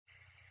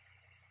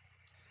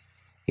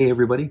Hey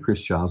everybody,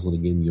 Chris Joslin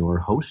again, your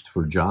host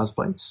for Jaws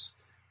Bites.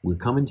 We're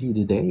coming to you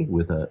today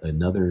with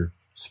another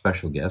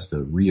special guest, a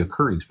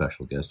reoccurring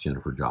special guest,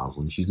 Jennifer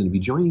Joslin. She's going to be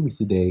joining me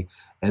today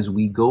as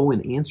we go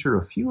and answer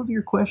a few of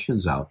your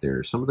questions out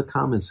there, some of the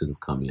comments that have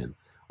come in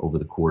over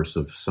the course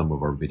of some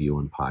of our video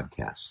and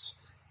podcasts.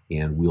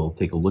 And we'll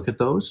take a look at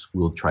those.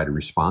 We'll try to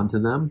respond to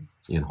them,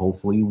 and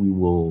hopefully we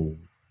will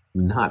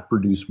not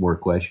produce more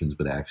questions,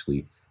 but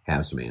actually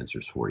have some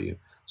answers for you.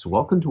 So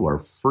welcome to our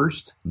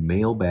first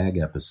mailbag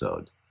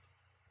episode.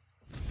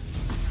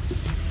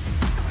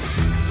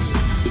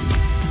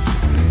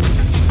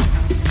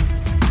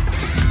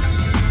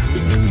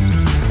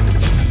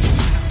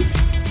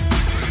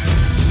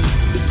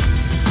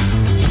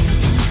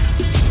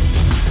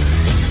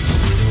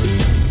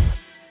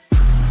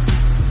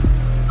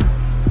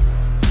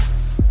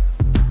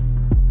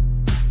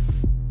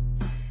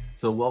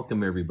 So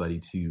welcome everybody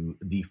to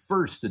the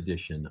first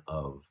edition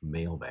of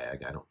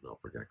Mailbag. I don't know if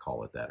we're going to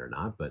call it that or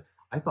not, but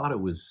I thought it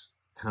was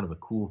kind of a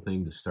cool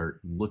thing to start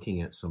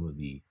looking at some of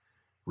the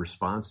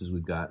responses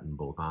we've gotten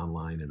both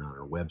online and on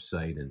our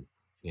website, and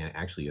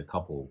actually a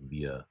couple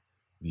via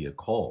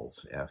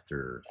calls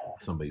after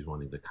somebody's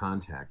wanting to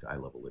contact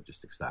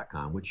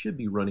iLevelLogistics.com, which should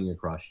be running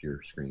across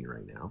your screen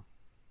right now.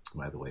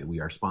 By the way,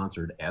 we are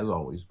sponsored, as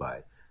always,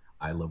 by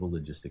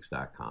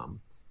iLevelLogistics.com,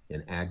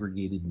 an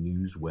aggregated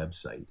news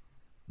website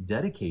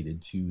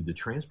dedicated to the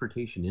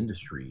transportation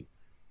industry,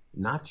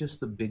 not just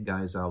the big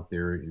guys out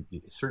there.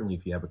 Certainly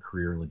if you have a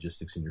career in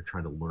logistics and you're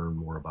trying to learn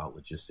more about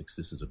logistics,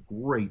 this is a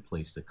great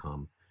place to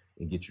come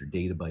and get your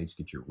data bites,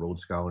 get your Road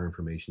Scholar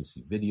information,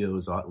 see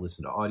videos,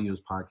 listen to audios,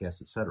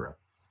 podcasts, etc.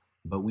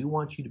 But we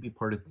want you to be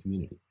part of the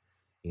community.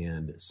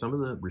 And some of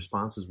the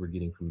responses we're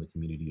getting from the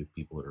community of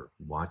people that are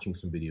watching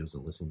some videos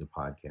and listening to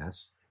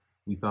podcasts,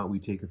 we thought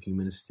we'd take a few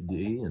minutes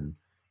today, and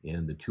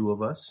the two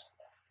of us,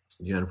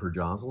 Jennifer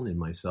Joslin and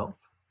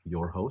myself,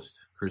 your host,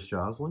 Chris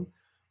Joslin,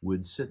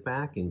 would sit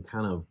back and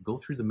kind of go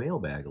through the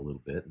mailbag a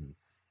little bit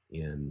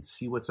and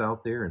see what's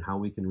out there and how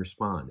we can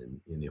respond. And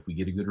if we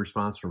get a good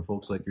response from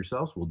folks like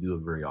yourselves, we'll do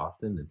it very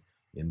often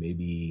and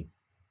maybe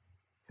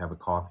have a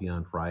coffee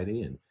on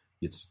Friday and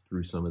get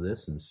through some of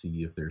this and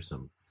see if there's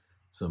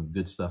some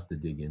good stuff to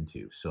dig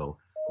into. So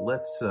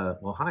let's,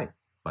 well, hi,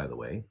 by the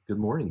way. Good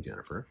morning,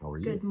 Jennifer. How are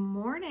you? Good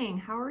morning.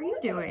 How are you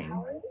doing?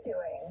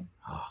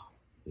 Oh,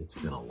 it's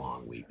been a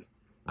long week.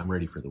 I'm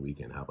ready for the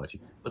weekend. How about you?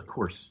 But of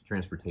course,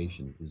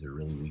 transportation, is there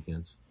really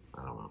weekends?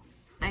 I don't know.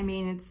 I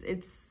mean,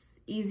 it's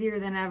easier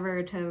than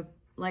ever to,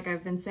 like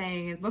I've been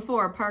saying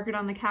before, park it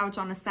on the couch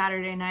on a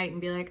Saturday night and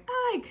be like,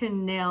 I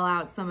can nail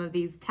out some of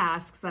these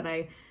tasks that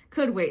I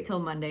could wait till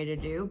Monday to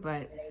do,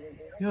 but...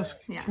 Yes,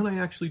 yeah. Can I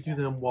actually do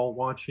them while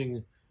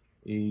watching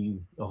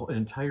an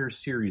entire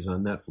series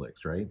on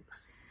Netflix, right?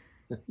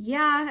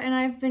 Yeah, and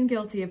I've been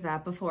guilty of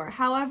that before.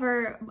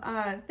 However,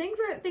 things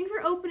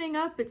are opening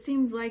up, it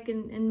seems like,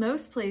 in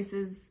most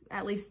places,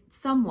 at least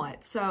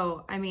somewhat.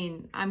 So, I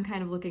mean, I'm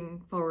kind of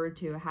looking forward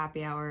to a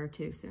happy hour or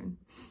two soon.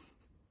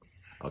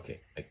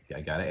 Okay,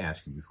 I got to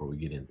ask you before we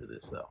get into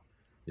this, though.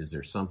 Is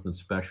there something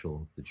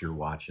special that you're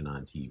watching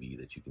on TV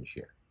that you can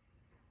share?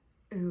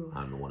 Ooh.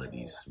 On one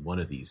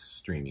of these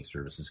streaming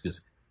services?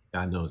 Because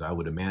God knows, I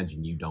would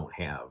imagine you don't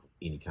have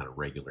any kind of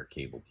regular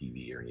cable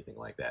TV or anything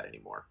like that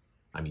anymore.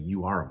 I mean,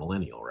 you are a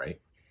millennial, right?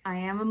 I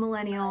am a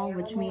millennial,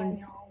 which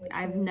means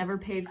I've never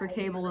paid for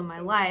cable in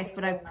my life,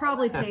 but I've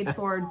probably paid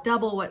for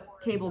double what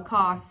cable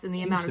costs in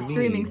the amount of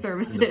streaming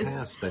services. In the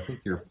past, I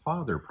think your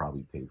father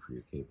probably paid for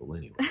your cable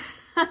anyway.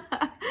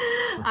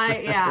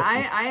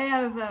 I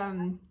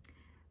have,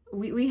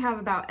 we have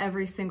about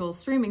every single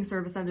streaming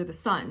service under the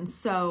sun.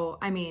 So,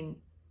 I mean,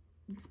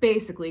 it's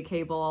basically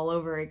cable all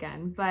over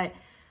again, but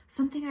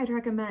something I'd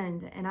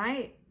recommend, and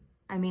I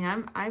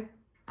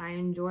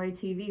enjoy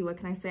TV. What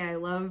can I say? I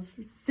love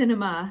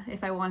cinema,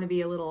 if I want to be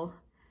a little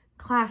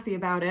classy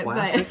about it.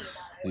 Classics?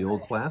 But the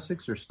old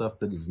classics or stuff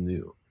that is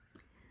new?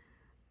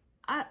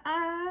 I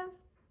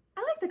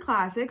like the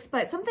classics,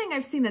 but something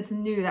I've seen that's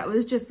new that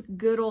was just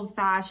good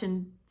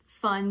old-fashioned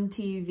fun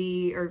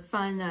TV or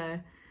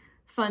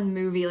fun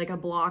movie, like a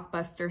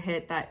blockbuster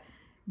hit that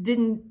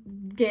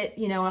didn't get,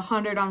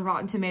 100 on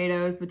Rotten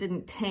Tomatoes, but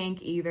didn't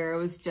tank either. It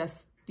was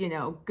just,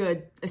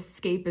 good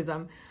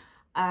escapism.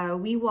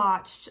 We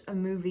watched a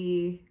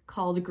movie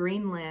called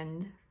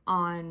Greenland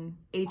on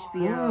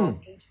HBO.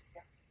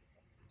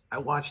 I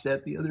watched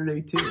that the other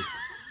day too.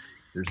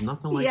 There's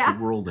nothing like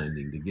the world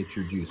ending to get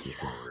your juices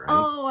flowing, right?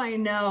 Oh, I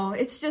know.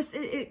 It's just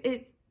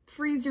it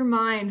frees your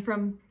mind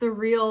from the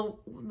real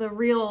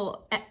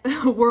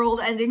world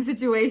ending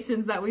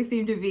situations that we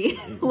seem to be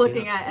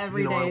looking at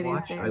every day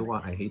these days.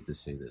 I hate to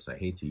say this. I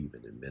hate to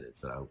even admit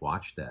it, but I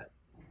watched that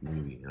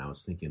movie and I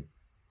was thinking,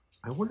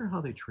 I wonder how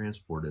they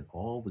transported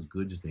all the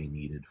goods they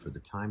needed for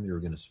the time they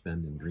were going to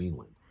spend in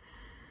Greenland.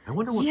 I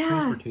wonder what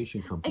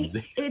transportation companies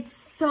It's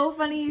so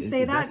funny you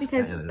say that,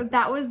 because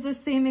that was the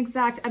same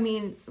exact, I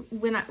mean,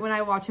 when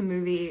I watch a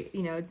movie,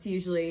 it's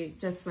usually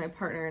just my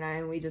partner and I,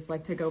 and we just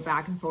like to go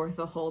back and forth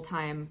the whole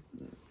time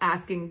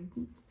asking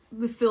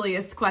the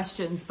silliest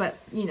questions, but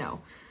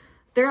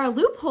there are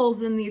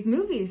loopholes in these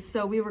movies.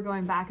 So we were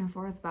going back and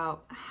forth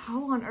about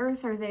how on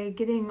earth are they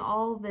getting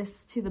all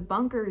this to the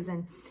bunkers,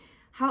 and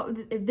how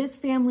if this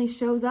family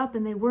shows up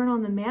and they weren't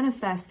on the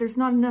manifest, there's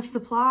not enough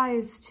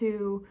supplies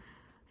to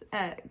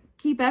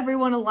keep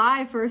everyone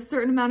alive for a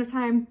certain amount of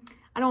time.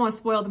 I don't want to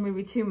spoil the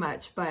movie too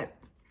much, but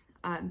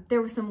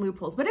there were some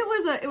loopholes. But it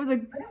was a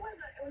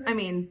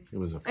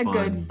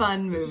good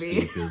fun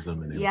movie.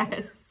 Escapism and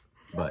yes.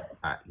 But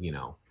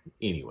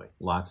anyway,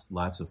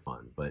 lots of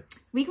fun. But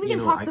we can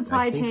talk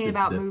supply chain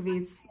about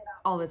movies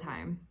all the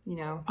time.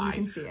 You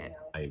can see it.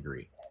 I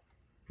agree.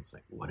 It's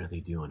like, what are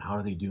they doing? How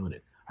are they doing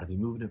it? Are they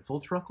moving it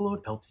full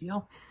truckload,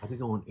 LTL? Are they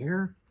going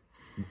air,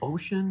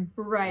 ocean?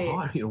 Right.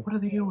 What are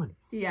they doing?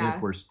 Yeah. And of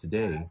course,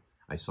 today,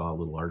 I saw a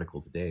little article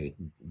today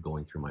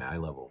going through my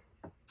iLevel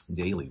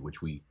Daily,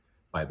 which we,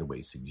 by the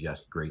way,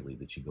 suggest greatly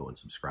that you go and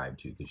subscribe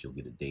to, because you'll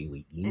get a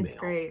daily email. It's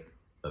great.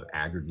 Of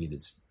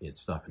aggregated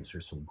stuff. And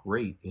there's some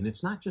great, and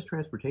it's not just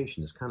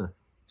transportation, it's kind of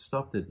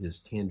stuff that is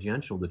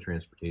tangential to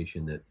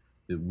transportation that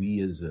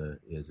we as a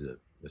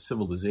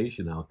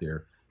civilization out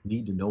there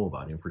need to know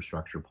about,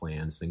 infrastructure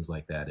plans, things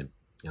like that. And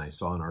I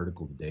saw an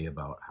article today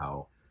about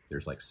how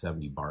there's like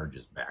 70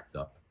 barges backed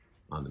up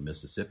on the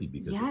Mississippi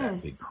because of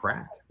that big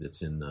crack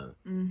that's in the,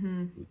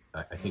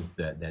 I think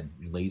that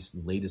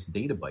latest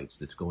data bites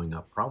that's going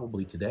up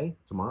probably today,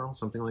 tomorrow,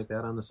 something like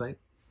that on the site,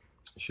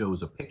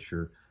 shows a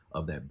picture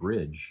of that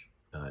bridge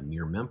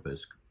near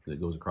Memphis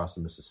that goes across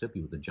the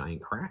Mississippi with a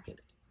giant crack in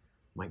it.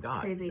 My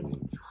God. Crazy.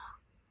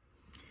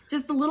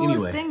 Just the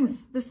littlest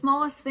things, the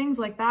smallest things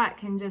like that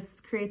can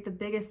just create the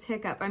biggest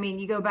hiccup. I mean,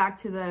 you go back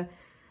to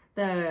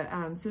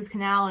the Suez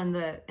Canal and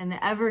the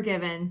Ever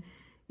Given,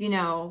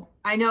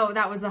 I know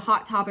that was a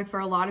hot topic for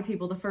a lot of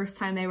people the first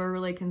time they were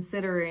really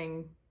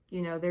considering,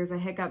 there's a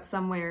hiccup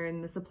somewhere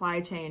in the supply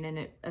chain and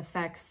it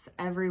affects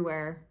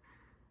everywhere.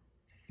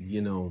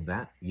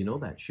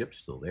 That ship's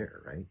still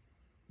there, right?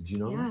 Did you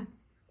know that?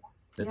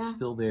 That's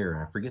still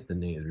there. I forget the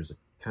name. There's a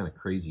kind of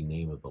crazy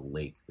name of the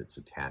lake that's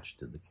attached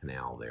to the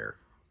canal there,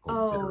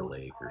 called Bitter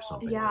Lake or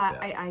something like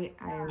that. I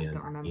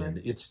don't remember. And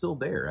it's still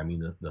there. I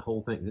mean, the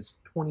whole thing, it's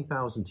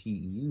 20,000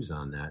 TEUs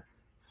on that,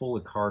 full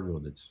of cargo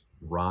that's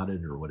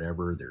rotted or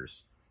whatever.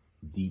 There's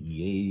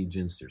DEA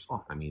agents. It's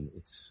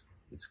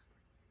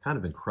kind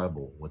of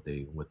incredible what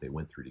they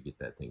went through to get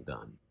that thing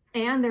done.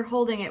 And they're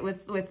holding it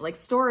with like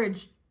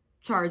storage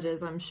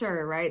charges, I'm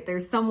sure, right?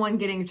 There's someone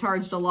getting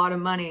charged a lot of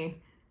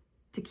money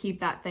to keep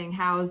that thing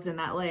housed in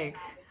that lake.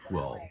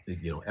 Well,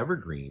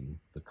 Evergreen,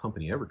 the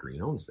company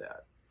Evergreen owns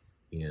that.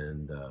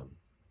 And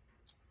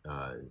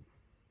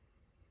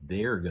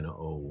they're going to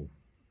owe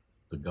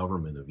the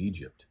government of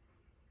Egypt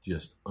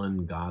just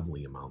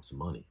ungodly amounts of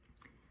money.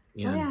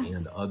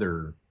 And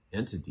other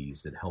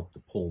entities that help to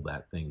pull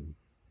that thing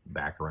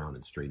back around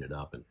and straighten it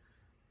up and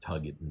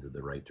tug it into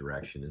the right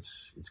direction.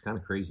 It's kind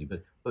of crazy.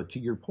 But to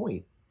your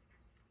point,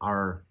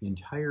 our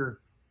entire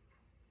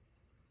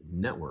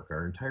network,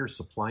 our entire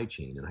supply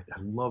chain, and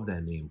I love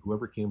that name.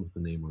 Whoever came up with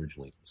the name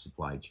originally,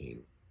 supply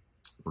chain,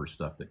 for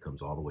stuff that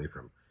comes all the way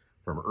from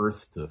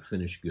earth to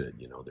finished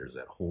good. There's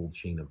that whole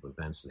chain of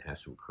events that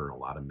has to occur, a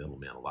lot of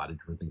middlemen, a lot of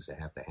different things that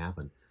have to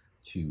happen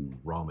to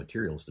raw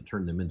materials to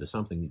turn them into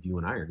something that you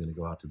and I are going to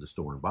go out to the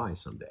store and buy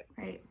someday.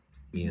 Right.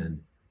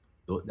 And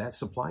that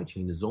supply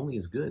chain is only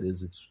as good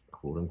as its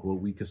quote unquote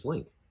weakest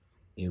link.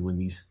 And when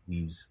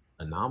these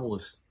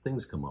anomalous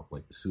things come up,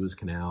 like the Suez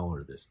Canal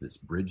or this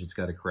bridge that's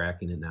got a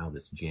crack in it now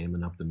that's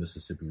jamming up the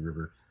Mississippi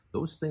River,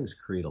 those things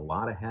create a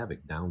lot of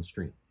havoc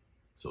downstream,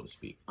 so to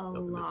speak, of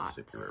the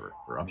Mississippi River,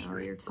 or upstream.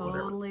 No, you're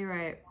totally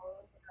right.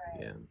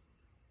 Yeah.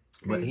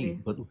 Crazy.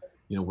 But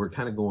we're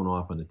kind of going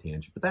off on a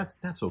tangent, but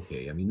that's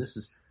okay. I mean, this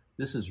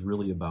is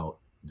really about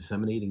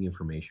disseminating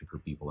information for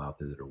people out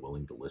there that are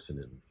willing to listen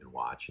and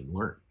watch and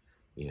learn.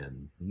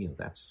 And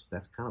that's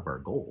kind of our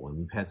goal. And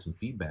we've had some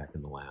feedback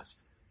in the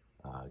last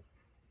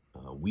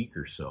week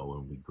or so,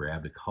 and we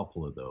grabbed a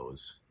couple of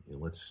those.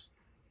 Let's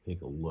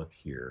take a look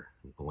here.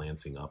 I'm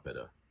glancing up at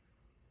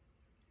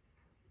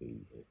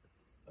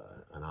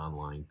an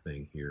online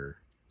thing here.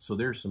 So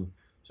there's some.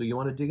 So you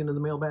want to dig into the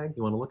mailbag?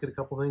 You want to look at a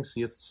couple of things,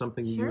 see if it's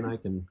something you and I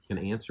can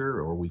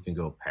answer, or we can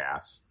go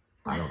pass.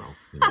 I don't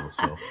know.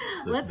 So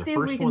let's see if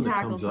we can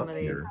tackle some of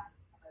these. Here,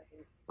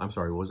 I'm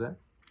sorry, what was that?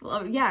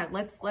 Well, yeah,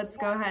 let's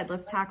go ahead.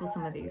 Let's tackle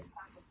some of these.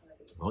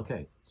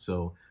 Okay,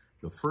 so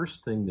the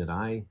first thing that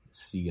I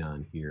see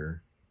on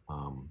here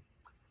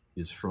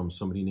is from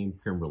somebody named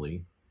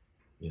Kimberly,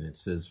 and it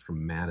says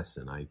from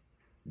Madison. I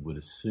would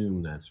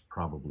assume that's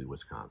probably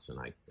Wisconsin,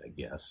 I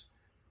guess.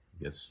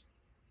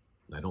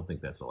 I don't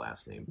think that's the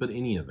last name, but in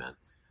any event,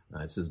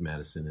 it says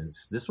Madison, and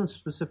this one's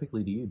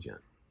specifically to you, Jen.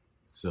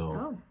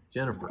 So,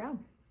 Jennifer,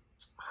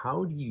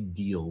 how do you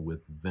deal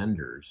with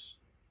vendors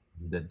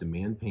that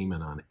demand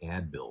payment on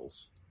ad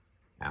bills,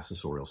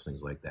 accessorials,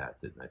 things like that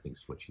I think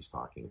is what she's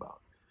talking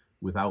about,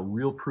 without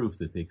real proof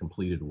that they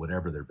completed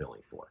whatever they're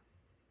billing for?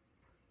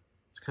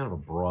 It's kind of a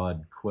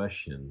broad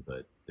question,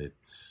 but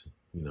it's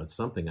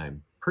something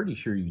I'm pretty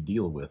sure you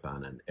deal with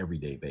on an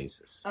everyday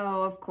basis.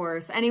 Oh, of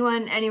course.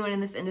 Anyone in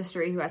this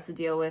industry who has to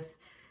deal with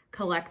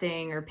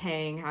collecting or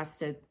paying has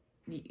to,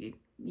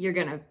 you're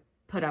going to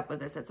put up with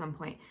this at some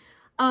point.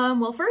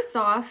 Well, first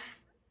off,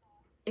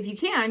 if you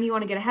can, you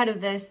want to get ahead of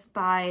this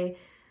by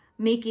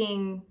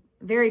making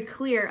very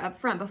clear up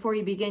front before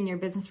you begin your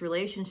business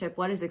relationship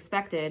what is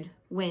expected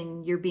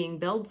when you're being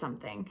billed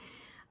something.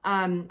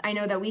 I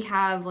know that we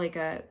have like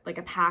a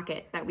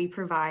packet that we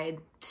provide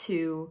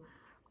to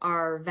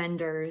our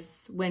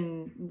vendors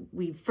when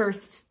we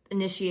first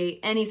initiate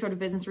any sort of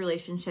business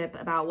relationship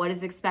about what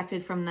is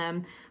expected from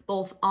them,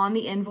 both on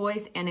the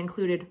invoice and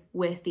included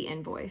with the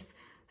invoice.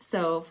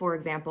 So for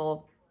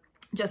example,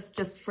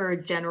 just for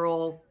a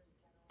general,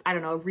 I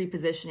don't know,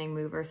 repositioning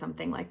move or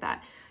something like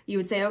that, you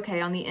would say,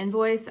 okay, on the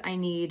invoice, I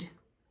need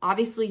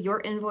obviously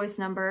your invoice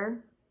number,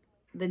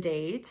 the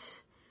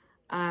date,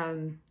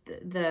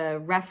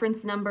 the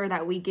reference number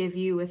that we give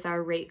you with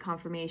our rate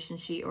confirmation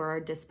sheet or our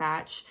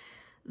dispatch,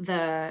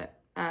 the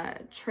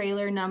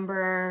trailer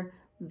number,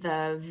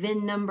 the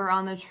VIN number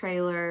on the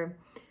trailer.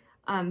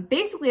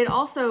 Basically, it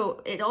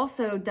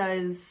also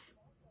does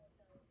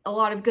a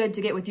lot of good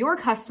to get with your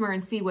customer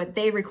and see what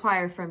they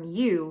require from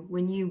you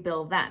when you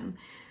bill them.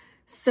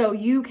 So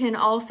you can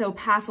also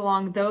pass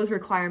along those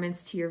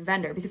requirements to your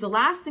vendor, because the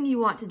last thing you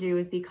want to do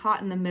is be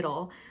caught in the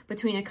middle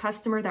between a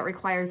customer that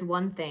requires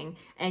one thing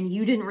and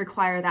you didn't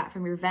require that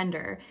from your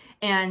vendor.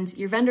 And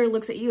your vendor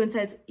looks at you and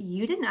says,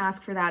 you didn't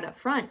ask for that up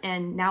front.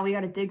 And now we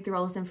got to dig through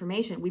all this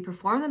information. We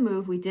performed the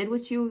move. We did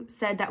what you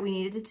said that we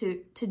needed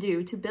to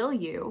do to bill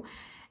you.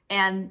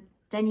 And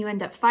then you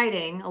end up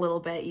fighting a little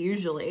bit,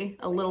 usually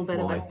a little bit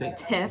of a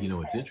tiff. You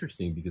know, it's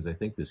interesting because I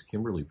think this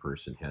Kimberly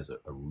person has a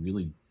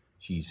really,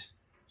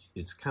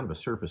 it's kind of a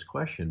surface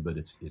question, but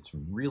it's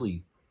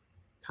really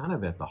kind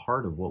of at the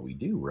heart of what we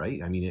do,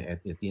 right? I mean,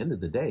 at the end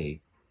of the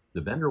day,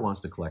 the vendor wants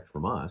to collect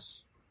from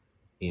us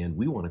and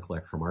we want to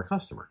collect from our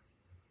customer.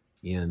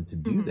 And to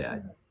do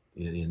that,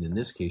 and in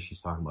this case, she's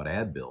talking about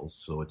ad bills.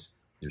 So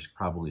there's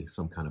probably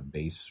some kind of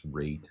base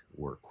rate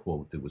or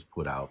quote that was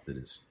put out that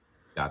has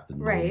got the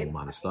normal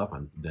amount of stuff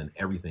on. Then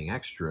everything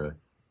extra,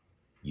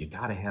 you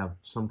got to have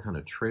some kind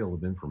of trail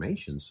of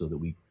information so that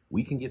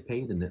we can get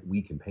paid and that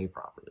we can pay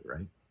properly,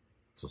 right?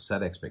 So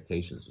set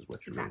expectations is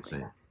what you're really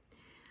saying.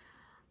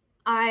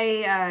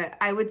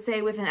 I would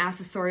say with an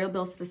accessorial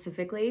bill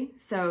specifically.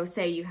 So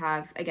say you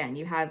have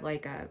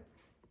like a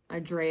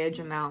drayage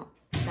amount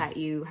that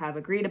you have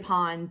agreed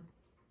upon.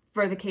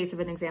 For the case of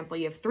an example,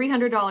 you have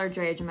 $300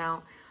 drayage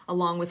amount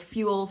along with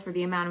fuel for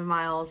the amount of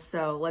miles.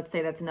 So let's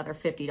say that's another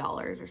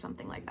 $50 or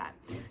something like that.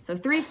 So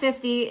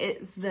 $350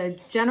 is the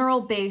general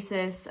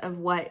basis of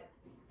what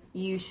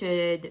you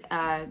should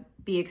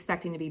be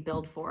expecting to be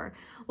billed for.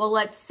 Well,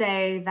 let's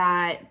say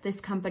that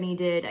this company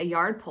did a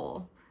yard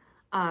pull,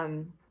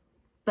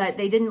 but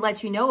they didn't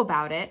let you know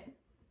about it.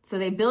 So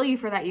they bill you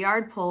for that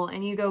yard pull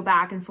and you go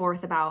back and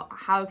forth about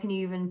how can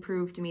you even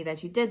prove to me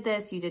that you did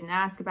this? You didn't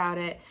ask about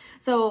it.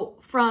 So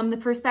from the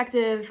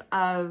perspective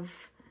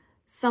of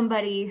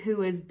somebody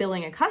who is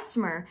billing a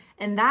customer,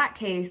 in that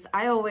case,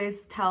 I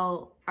always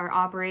tell our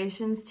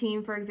operations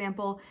team, for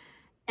example,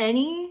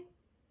 any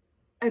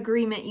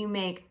agreement you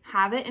make,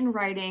 have it in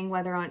writing,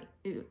 whether on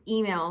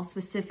email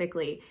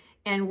specifically.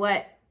 And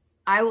what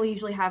I will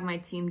usually have my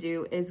team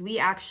do is we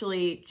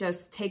actually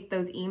just take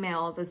those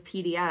emails as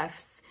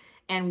PDFs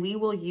and we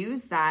will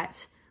use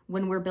that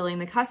when we're billing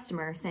the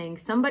customer, saying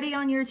somebody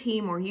on your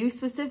team or you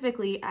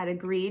specifically had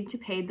agreed to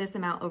pay this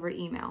amount over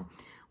email,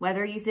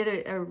 whether you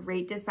did a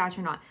rate dispatch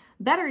or not.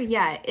 Better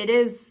yet, it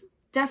is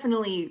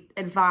definitely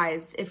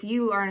advised if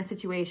you are in a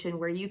situation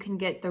where you can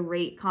get the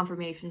rate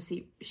confirmation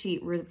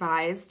sheet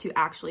revised to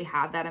actually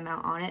have that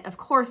amount on it. Of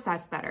course,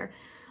 that's better.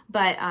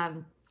 But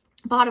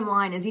bottom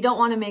line is you don't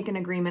want to make an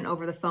agreement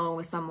over the phone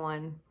with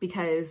someone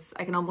because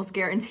I can almost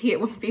guarantee it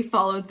won't be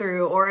followed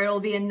through or it'll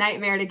be a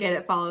nightmare to get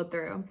it followed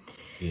through.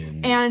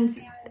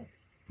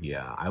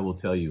 Yeah, I will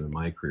tell you in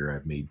my career,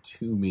 I've made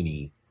too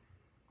many,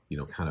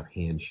 kind of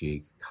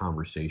handshake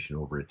conversation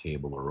over a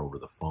table or over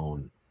the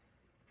phone.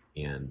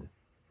 And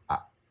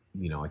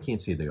I can't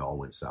say they all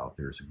went south.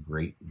 There's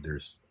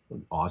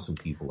awesome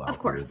people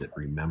out there that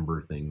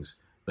remember things,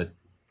 but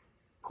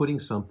putting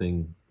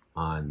something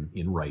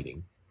in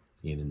writing,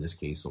 and in this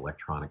case,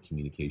 electronic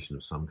communication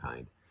of some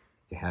kind,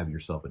 to have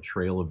yourself a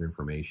trail of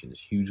information is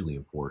hugely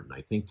important.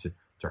 I think to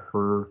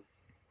her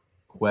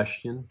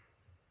question,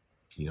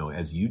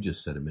 as you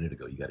just said a minute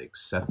ago, you got to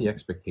set the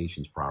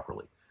expectations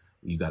properly.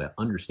 You got to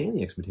understand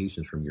the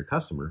expectations from your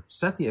customer,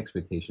 set the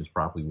expectations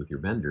properly with your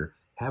vendor,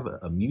 have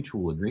a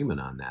mutual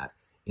agreement on that.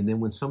 And then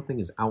when something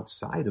is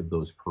outside of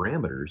those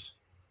parameters,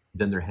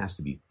 then there has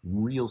to be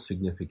real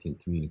significant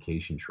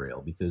communication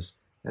trail, because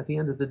at the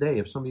end of the day,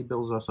 if somebody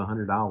bills us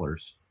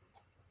 $100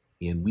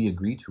 and we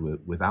agree to it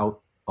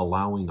without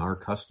allowing our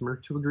customer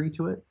to agree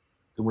to it,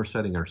 then we're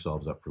setting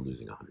ourselves up for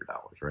losing $100,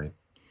 right?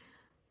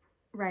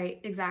 Right,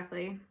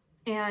 exactly.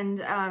 And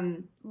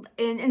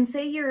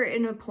say you're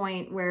in a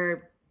point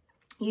where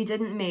you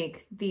didn't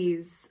make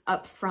these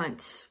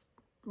upfront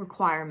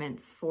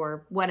requirements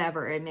for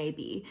whatever it may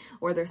be,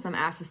 or there's some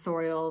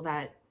accessorial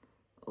that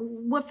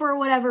for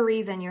whatever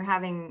reason you're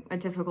having a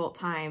difficult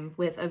time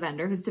with a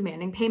vendor who's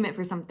demanding payment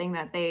for something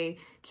that they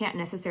can't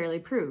necessarily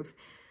prove.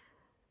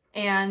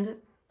 And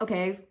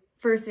okay,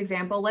 first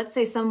example, let's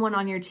say someone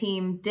on your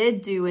team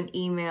did do an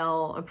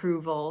email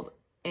approval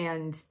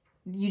and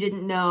you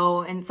didn't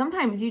know, and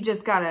sometimes you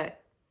just gotta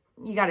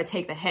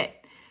take the hit.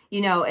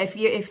 You know,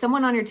 if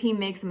someone on your team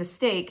makes a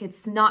mistake,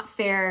 it's not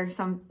fair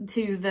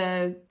to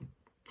the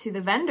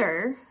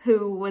vendor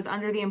who was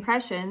under the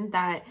impression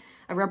that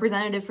a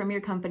representative from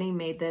your company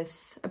made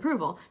this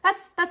approval.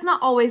 That's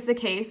not always the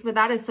case, but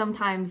that is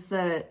sometimes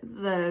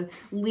the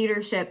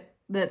leadership,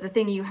 the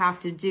thing you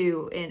have to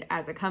do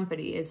as a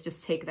company is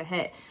just take the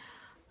hit.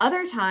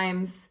 Other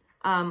times,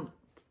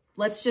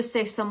 let's just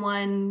say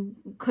someone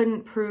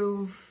couldn't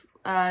prove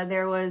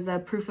there was a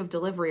proof of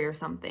delivery or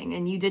something,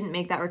 and you didn't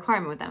make that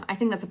requirement with them. I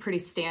think that's a pretty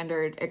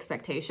standard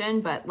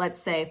expectation, but let's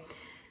say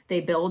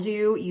they billed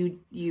you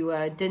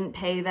didn't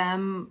pay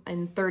them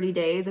in 30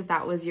 days if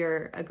that was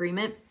your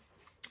agreement.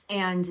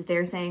 And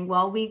they're saying,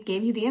 well, we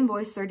gave you the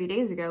invoice 30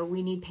 days ago.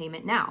 We need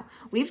payment now.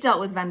 We've dealt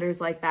with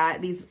vendors like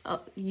that. These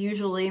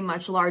usually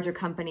much larger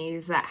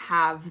companies that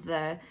have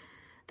the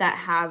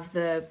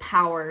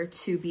power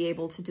to be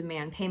able to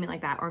demand payment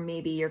like that. Or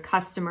maybe your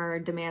customer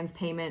demands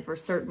payment for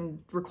certain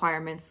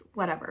requirements,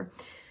 whatever.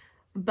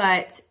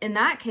 But in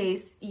that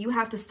case, you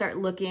have to start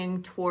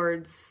looking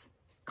towards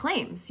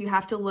claims. You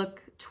have to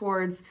look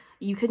towards,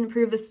 you couldn't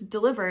prove this was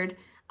delivered.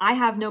 I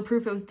have no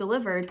proof it was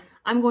delivered.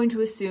 I'm going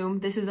to assume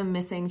this is a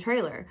missing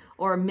trailer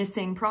or a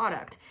missing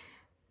product.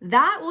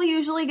 That will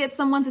usually get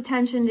someone's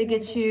attention to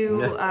get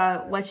you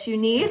what you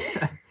need.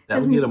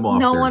 That would get them off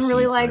No their one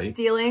really seat, likes right?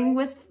 dealing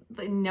with,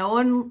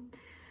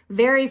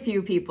 very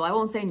few people. I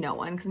won't say no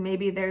one, because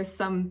maybe there's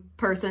some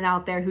person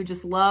out there who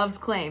just loves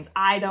claims.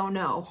 I don't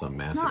know. Some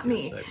masochist, it's not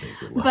me. I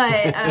think.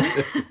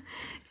 But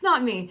it's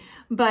not me.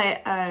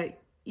 But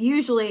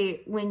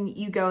usually when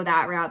you go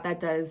that route, that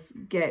does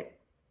get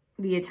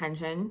the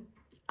attention.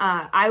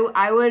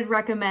 I would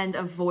recommend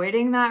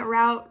avoiding that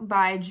route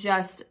by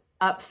just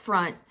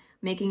upfront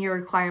making your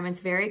requirements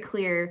very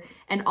clear,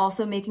 and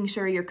also making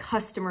sure your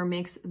customer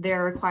makes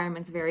their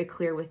requirements very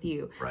clear with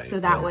you. Right. So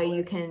that way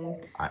you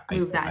can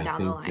move that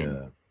down the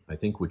line. I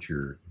think what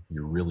you're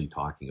really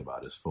talking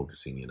about is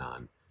focusing in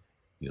on,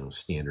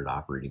 standard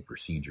operating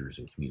procedures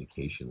and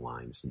communication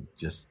lines and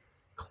just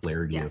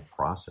clarity of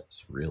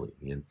process, really.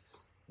 And,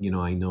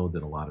 I know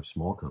that a lot of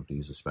small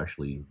companies,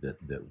 especially that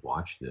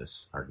watch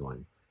this, are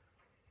going,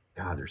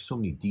 God, there's so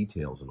many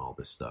details and all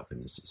this stuff.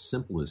 And it's as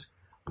simple as,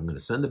 I'm going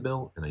to send a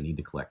bill and I need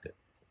to collect it.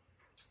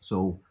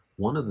 So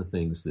one of the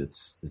things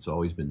that's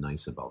always been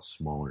nice about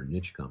smaller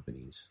niche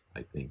companies,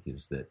 I think,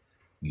 is that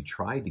you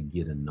try to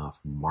get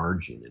enough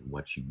margin in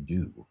what you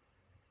do,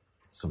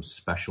 some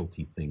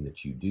specialty thing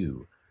that you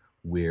do,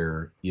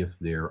 where if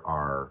there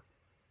are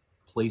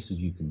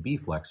places you can be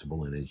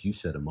flexible, and as you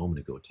said a moment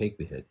ago, take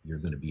the hit, you're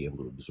going to be able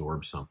to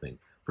absorb something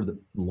for the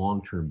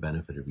long-term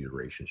benefit of your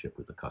relationship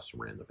with the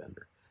customer and the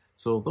vendor.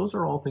 So those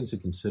are all things to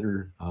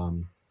consider,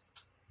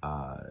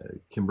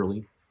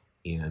 Kimberly.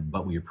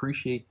 But we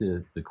appreciate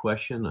the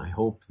question. I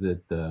hope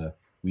that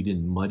we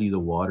didn't muddy the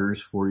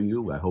waters for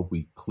you. I hope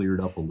we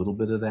cleared up a little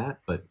bit of that,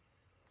 but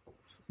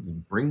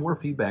bring more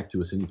feedback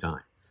to us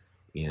anytime,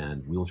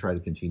 and we'll try to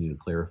continue to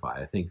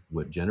clarify. I think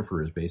what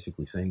Jennifer is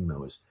basically saying,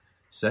 though, is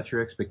set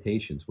your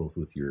expectations both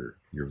with your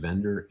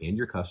vendor and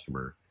your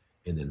customer,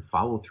 and then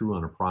follow through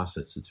on a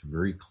process that's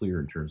very clear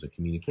in terms of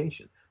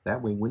communication.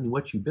 That way, when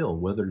what you bill,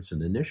 whether it's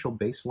an initial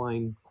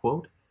baseline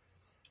quote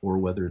or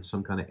whether it's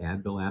some kind of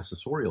ad bill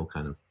accessorial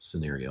kind of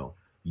scenario,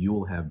 you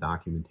will have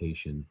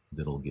documentation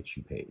that'll get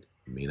you paid.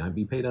 It may not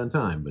be paid on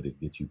time, but it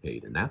gets you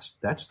paid. And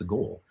that's the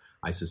goal.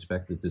 I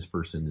suspect that this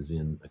person is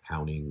in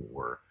accounting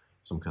or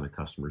some kind of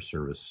customer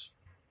service,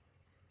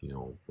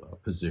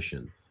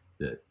 position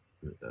that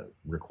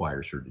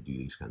requires her to do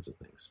these kinds of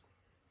things.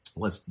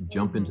 Let's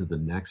jump into the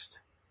next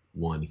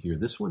one here.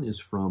 This one is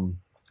from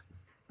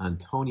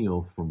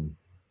Antonio from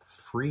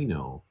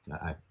Fresno.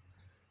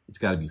 It's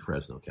got to be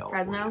Fresno,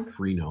 California.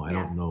 Fresno. I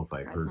don't know if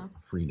I heard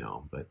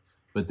Fresno,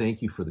 but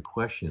thank you for the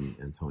question,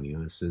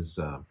 Antonio. It says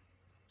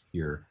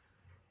here,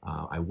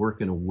 I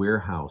work in a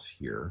warehouse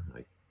here,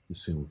 I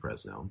assume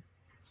Fresno,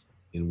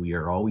 and we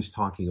are always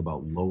talking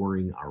about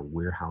lowering our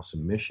warehouse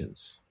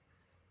emissions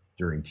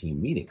during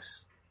team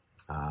meetings.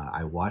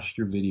 I watched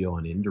your video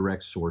on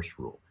indirect source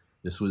rule.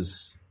 This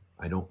was,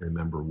 I don't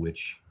remember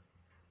which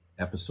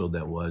episode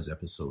that was,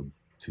 episode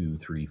 2,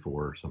 3,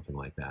 4, something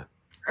like that.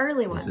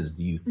 Early one. It says,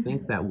 do you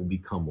think that will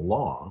become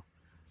law?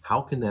 How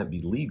can that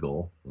be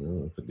legal?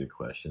 Well, that's a good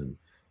question.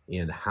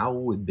 And how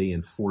would they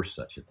enforce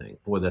such a thing?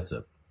 Boy,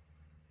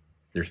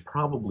 there's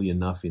probably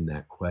enough in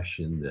that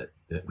question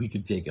that we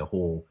could take a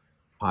whole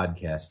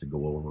podcast to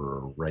go over,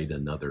 or write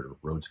another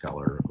Road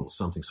Scholar article,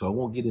 something. So I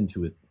won't get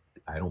into it,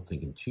 I don't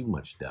think, in too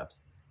much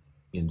depth.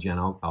 And Jen,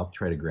 I'll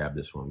try to grab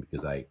this one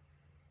because I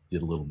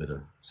did a little bit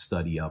of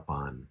study up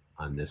on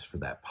this for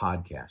that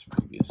podcast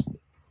previously.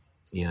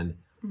 And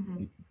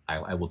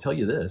I will tell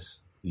you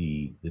this,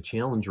 the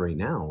challenge right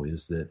now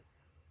is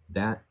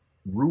that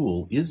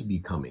rule is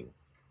becoming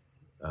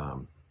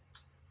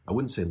I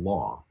wouldn't say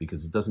law,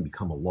 because it doesn't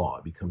become a law,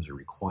 it becomes a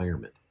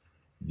requirement.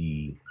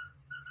 The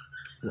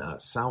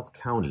South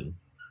County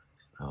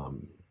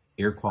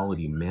Air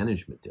Quality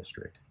Management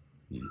District,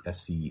 the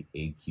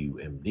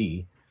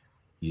SCAQMD,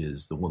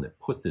 is the one that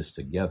put this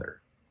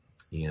together.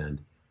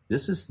 And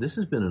this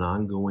has been an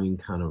ongoing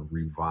kind of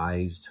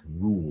revised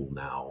rule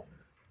now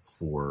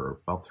for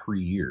about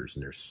 3 years,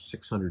 and there's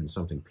 600 and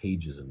something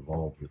pages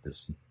involved with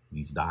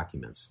these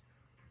documents.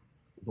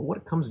 But what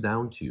it comes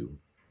down to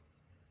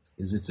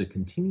is it's a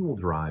continual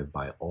drive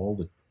by all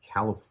the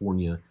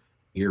California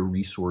Air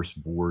Resource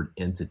Board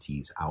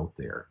entities out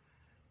there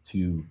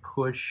to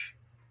push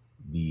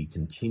the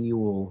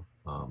continual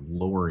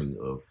lowering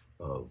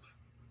of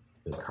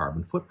the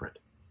carbon footprint.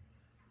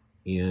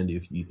 And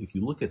if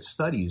you look at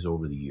studies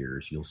over the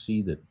years, you'll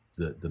see that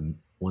the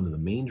one of the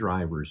main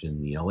drivers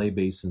in the LA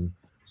basin,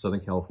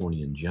 Southern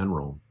California in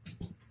general,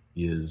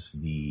 is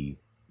the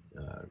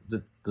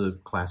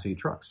Class 8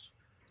 trucks,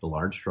 the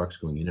large trucks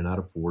going in and out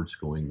of ports,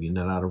 going in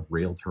and out of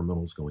rail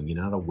terminals, going in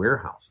and out of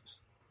warehouses.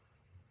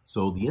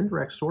 So the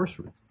indirect source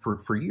route,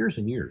 for years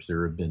and years,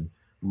 there have been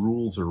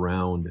rules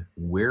around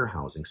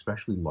warehousing,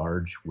 especially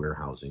large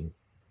warehousing,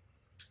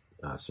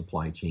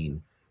 supply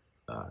chain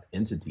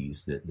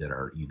entities that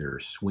are either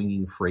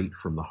swinging freight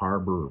from the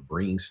harbor or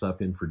bringing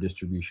stuff in for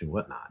distribution,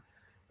 whatnot.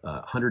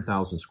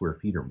 100,000 square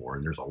feet or more,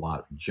 and there's a lot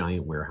of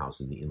giant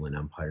warehouses in the Inland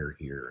Empire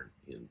here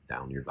and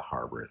down near the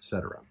harbor,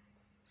 etc.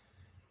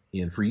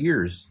 And for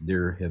years,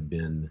 there have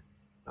been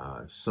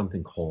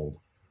something called,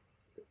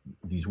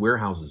 these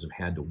warehouses have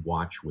had to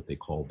watch what they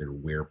call their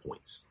wear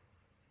points.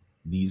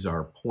 These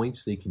are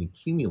points they can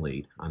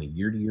accumulate on a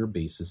year-to-year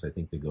basis. I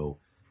think they go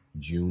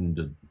June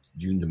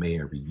to May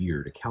every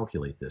year to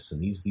calculate this.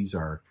 And these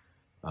are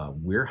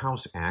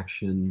warehouse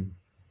action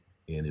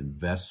and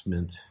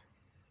investment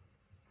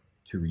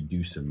to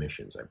reduce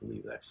emissions. I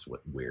believe that's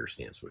what WAIR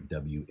stands for,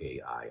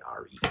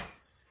 W-A-I-R-E.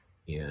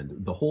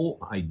 And the whole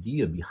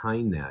idea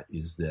behind that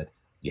is that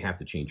you have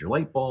to change your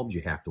light bulbs,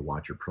 you have to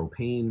watch your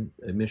propane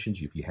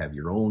emissions. If you have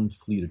your own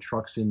fleet of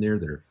trucks in there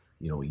that are,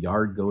 a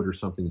yard goat or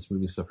something that's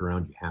moving stuff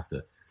around, you have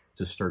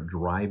to start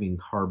driving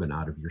carbon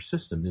out of your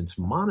system. And it's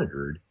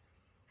monitored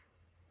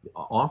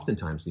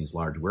oftentimes in these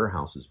large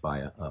warehouses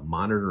by a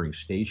monitoring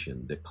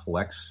station that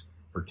collects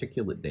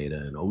particulate data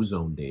and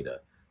ozone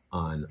data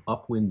on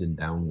upwind and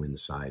downwind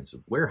sides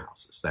of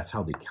warehouses. That's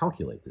how they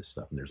calculate this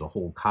stuff. And there's a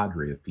whole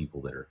cadre of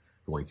people that are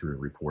going through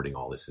and reporting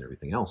all this and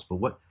everything else.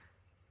 But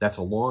that's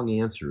a long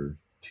answer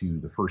to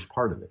the first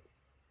part of it.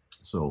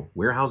 So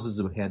warehouses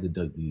have had to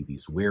do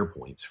these wear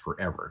points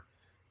forever.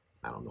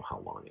 I don't know how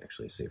long,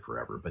 actually, I say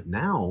forever. But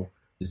now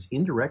this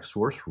indirect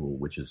source rule,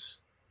 which is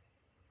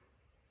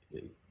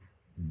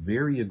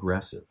very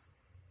aggressive,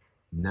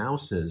 now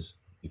says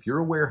if you're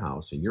a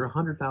warehouse and you're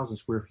 100,000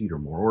 square feet or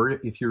more, or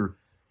if you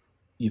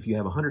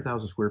have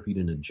 100,000 square feet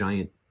in a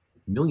giant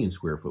 1,000,000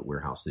 square foot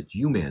warehouse that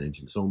you manage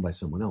and it's owned by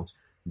someone else,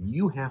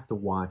 you have to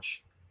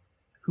watch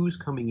who's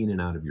coming in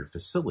and out of your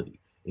facility,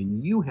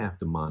 and you have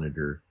to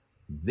monitor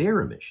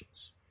their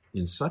emissions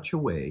in such a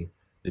way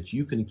that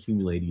you can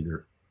accumulate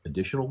either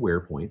additional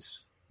wear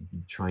points,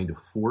 trying to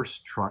force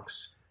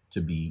trucks to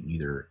be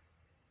either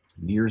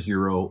near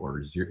zero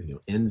or zero,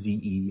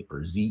 NZE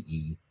or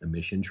ZE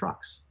emission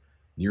trucks,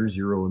 near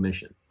zero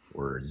emission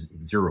or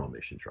zero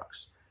emission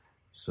trucks.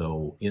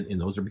 So, and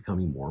those are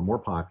becoming more and more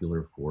popular,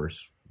 of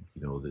course.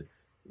 The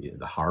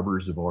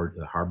harbors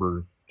the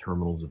harbor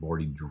terminals have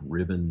already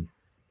driven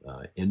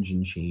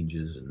engine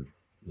changes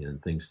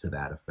and things to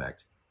that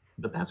effect.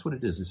 But that's what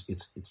it is.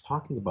 It's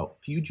talking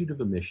about fugitive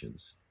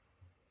emissions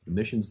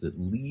that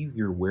leave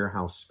your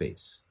warehouse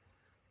space.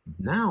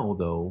 Now,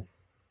 though,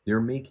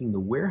 they're making the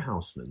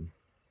warehousemen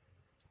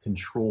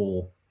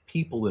control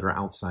people that are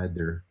outside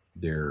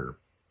their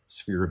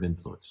sphere of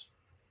influence.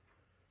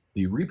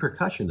 The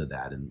repercussion of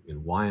that, and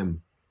why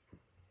I'm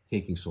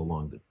taking so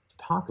long to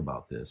talk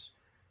about this,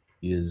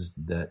 is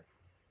that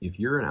if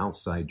you're an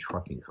outside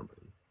trucking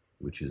company,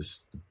 which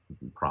is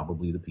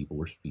probably the people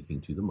we're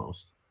speaking to the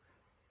most,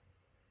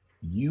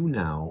 you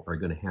now are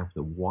going to have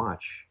to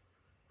watch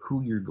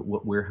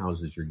what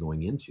warehouses you're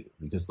going into,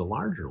 because the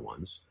larger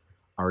ones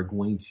are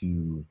going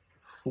to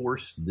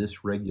force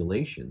this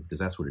regulation, because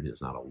that's what it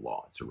is, not a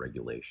law, it's a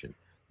regulation.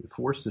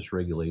 Force this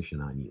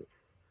regulation on you.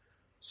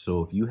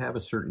 So if you have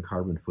a certain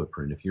carbon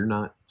footprint, if you're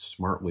not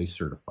Smart Waste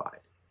certified,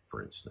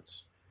 for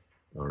instance,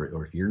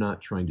 or if you're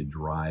not trying to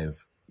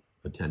drive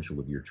potential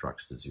of your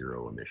trucks to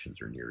zero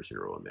emissions or near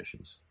zero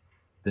emissions,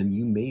 then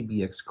you may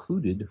be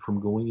excluded from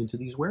going into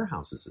these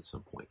warehouses at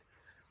some point.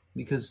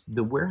 Because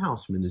the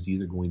warehouseman is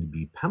either going to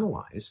be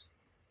penalized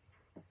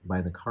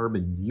by the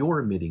carbon you're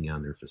emitting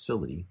on their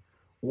facility,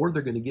 or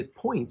they're going to get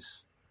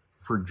points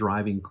for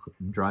driving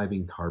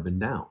carbon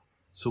down.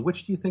 So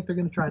which do you think they're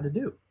going to try to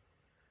do?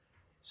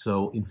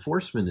 So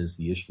enforcement is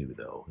the issue,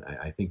 though.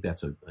 I think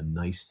that's a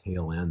nice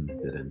tail end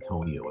that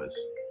Antonio is.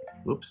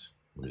 Whoops,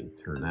 let me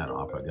turn that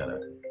off. I got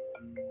a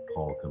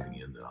call coming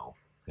in that I'll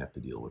have to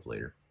deal with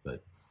later.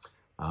 But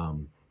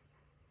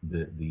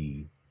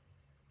the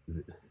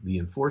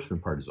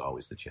enforcement part is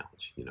always the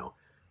challenge.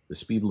 The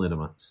speed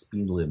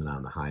limit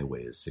on the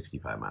highway is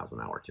 65 miles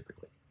an hour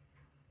typically.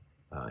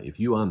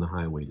 If you on the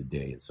highway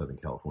today in Southern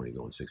California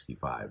going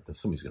 65, then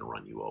somebody's going to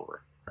run you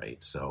over,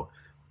 right? So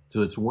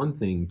it's one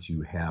thing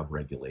to have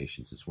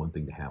regulations. It's one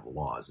thing to have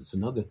laws. It's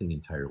another thing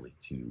entirely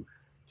to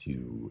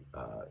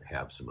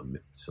have some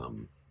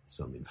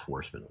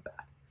enforcement of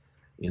that.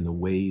 In the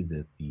way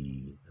that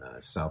the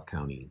South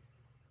County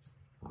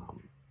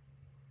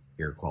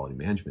Air Quality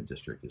Management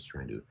District is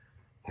trying to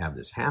have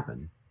this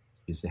happen,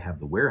 is to have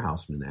the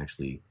warehousemen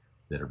actually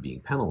that are being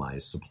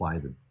penalized supply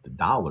the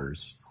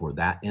dollars for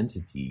that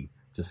entity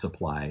to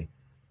supply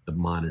the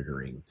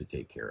monitoring to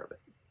take care of it.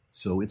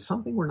 So it's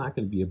something we're not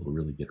going to be able to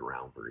really get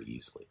around very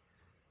easily.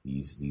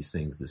 These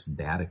things, this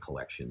data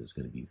collection is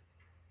going to be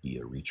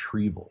a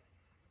retrieval.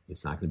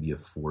 It's not going to be a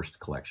forced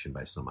collection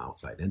by some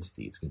outside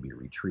entity. It's going to be a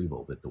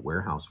retrieval that the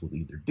warehouse will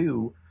either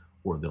do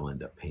or they'll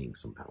end up paying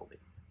some penalty.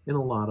 And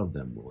a lot of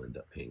them will end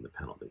up paying the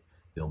penalty.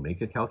 They'll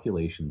make a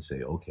calculation and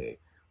say, okay,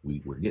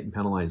 we're getting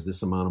penalized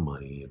this amount of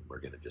money and we're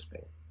going to just pay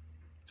it.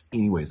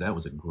 Anyways, that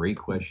was a great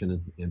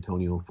question,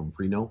 Antonio from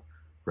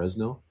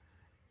Fresno.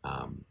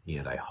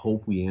 And I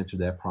hope we answered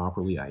that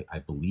properly. I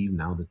believe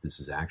now that this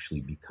is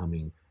actually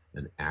becoming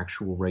an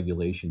actual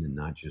regulation and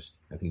not just,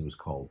 I think it was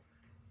called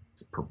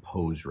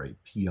proposed rate,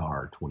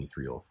 PR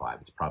 2305.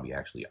 It's probably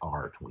actually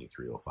R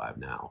 2305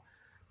 now.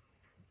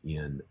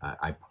 And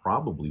I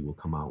probably will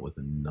come out with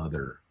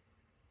another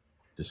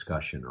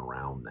discussion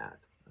around that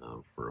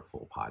for a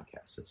full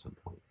podcast at some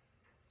point.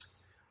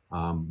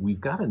 We've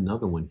got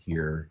another one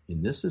here,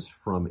 and this is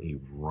from a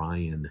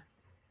Ryan.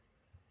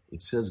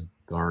 It says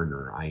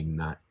Garner. I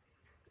know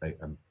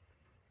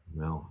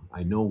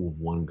of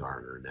one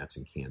Garner, and that's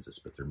in Kansas,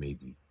 but there may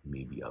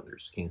be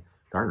others.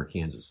 Garner,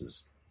 Kansas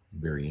is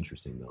very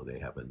interesting, though. They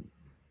have I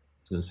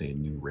was going to say a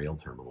new rail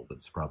terminal, but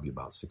it's probably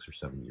about 6 or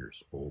 7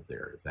 years old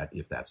there,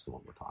 if that's the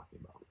one we're talking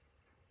about.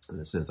 And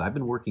it says, I've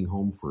been working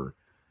home for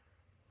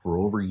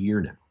over a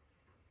year now.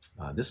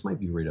 This might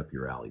be right up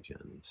your alley, Jen.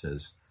 It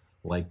says,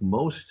 like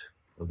most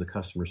of the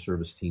customer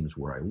service teams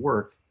where I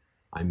work,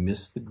 I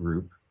miss the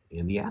group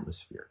and the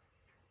atmosphere.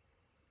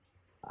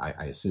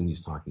 I assume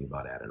he's talking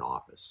about at an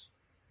office.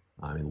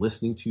 And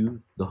listening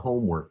to the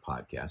Homework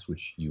podcast,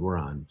 which you were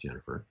on,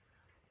 Jennifer,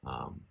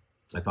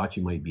 I thought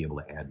you might be able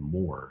to add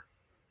more,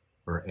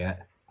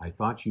 I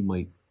thought you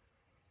might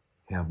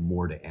have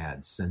more to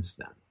add since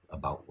then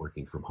about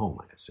working from home,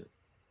 I assume.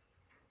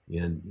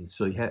 And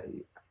so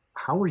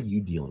how are you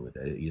dealing with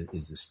that?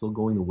 Is it still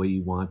going the way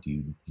you want?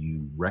 Do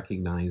you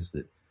recognize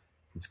that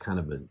it's kind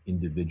of an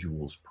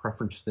individual's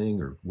preference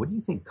thing? Or what do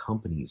you think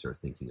companies are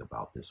thinking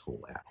about this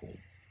whole at-home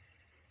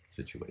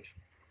situation?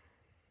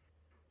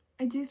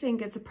 I do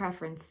think it's a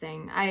preference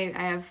thing. I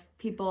have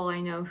people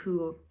I know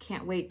who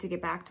can't wait to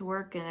get back to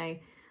work, and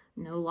I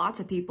know lots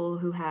of people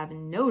who have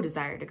no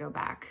desire to go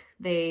back.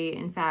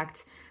 In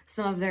fact,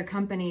 some of their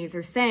companies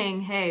are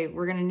saying, hey,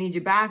 we're going to need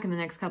you back in the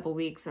next couple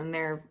weeks, and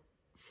they're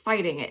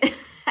fighting it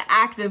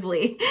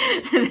actively.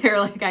 They're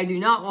like, I do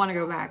not want to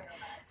go back.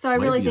 So I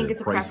really think it's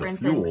a preference.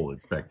 Price of fuel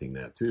affecting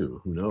that too.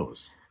 Who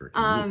knows? For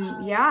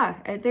commutes.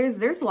 Yeah,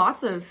 there's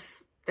lots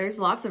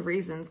of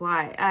reasons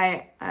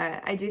why.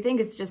 I do think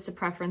it's just a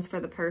preference for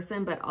the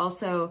person, but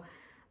also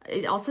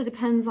it also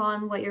depends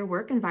on what your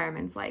work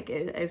environment's like.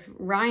 If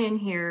Ryan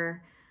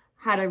here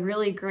had a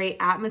really great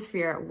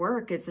atmosphere at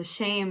work, it's a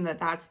shame that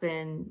that's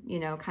been,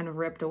 kind of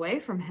ripped away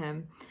from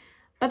him.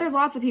 But there's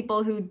lots of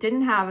people who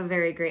didn't have a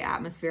very great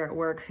atmosphere at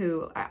work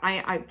who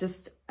I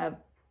just,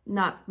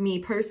 not me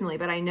personally,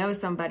 but I know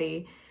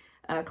somebody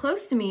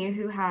close to me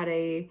who had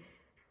a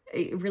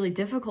really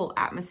difficult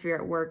atmosphere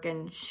at work,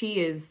 and she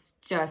is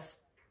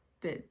just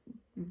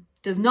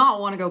does not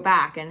want to go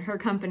back, and her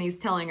company's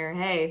telling her,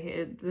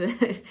 hey,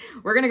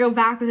 we're going to go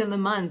back within the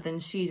month,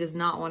 and she does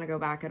not want to go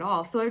back at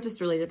all. So it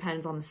just really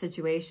depends on the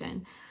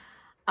situation.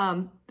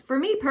 For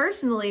me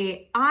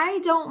personally, I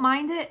don't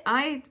mind it.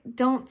 I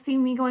don't see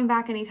me going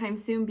back anytime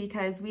soon,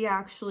 because we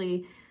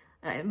actually,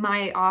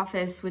 my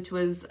office, which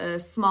was a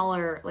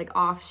smaller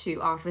offshoot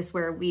office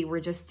where we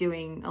were just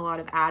doing a lot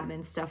of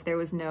admin stuff, there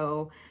was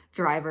no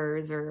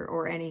drivers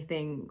or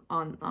anything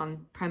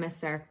on premise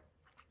there.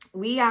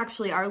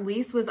 Our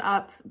lease was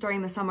up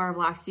during the summer of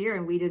last year,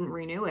 and we didn't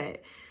renew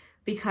it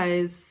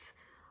because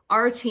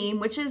our team,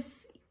 which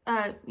is,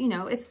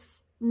 it's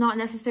not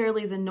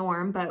necessarily the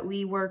norm, but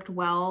we worked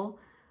well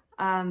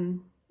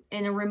in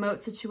a remote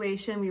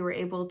situation. We were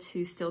able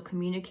to still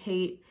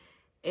communicate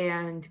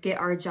and get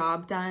our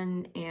job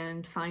done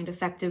and find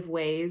effective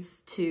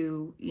ways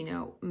to,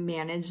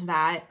 manage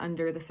that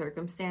under the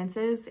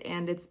circumstances.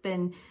 And it's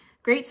been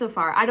great so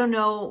far. I don't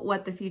know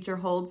what the future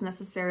holds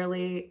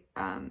necessarily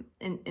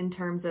in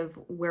terms of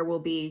where we'll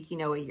be,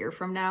 a year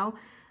from now.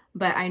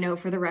 But I know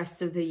for the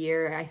rest of the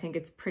year, I think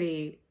it's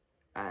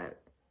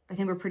I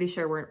think we're pretty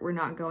sure we're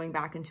not going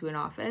back into an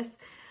office.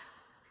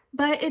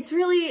 But it's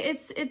really,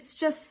 it's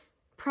just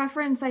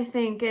preference, I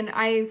think. And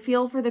I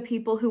feel for the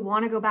people who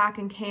want to go back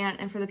and can't,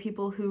 and for the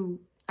people who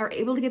are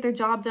able to get their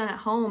job done at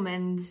home.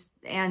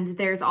 And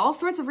there's all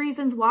sorts of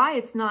reasons why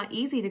it's not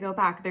easy to go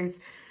back. There's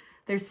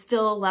there's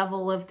still a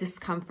level of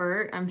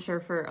discomfort, I'm sure,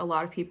 for a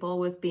lot of people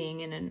with being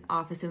in an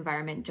office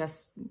environment,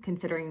 just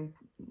considering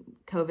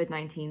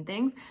COVID-19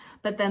 things.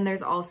 But then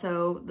there's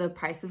also the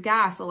price of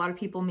gas. A lot of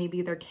people,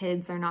 maybe their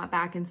kids are not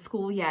back in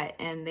school yet,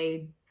 and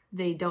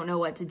they don't know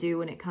what to do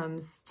when it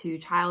comes to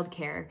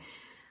childcare.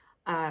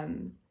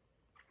 I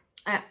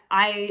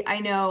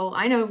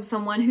know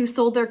someone who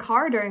sold their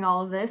car during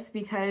all of this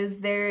because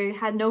they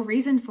had no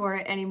reason for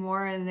it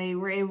anymore, and they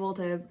were able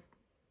to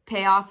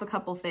pay off a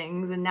couple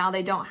things, and now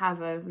they don't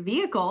have a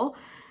vehicle.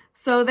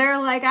 So they're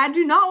like, I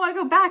do not want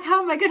to go back.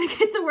 How am I going to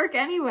get to work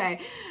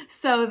anyway?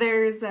 So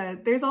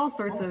there's all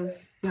sorts of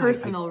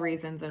personal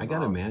reasons involved. I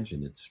got to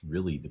imagine it's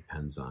really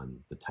depends on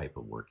the type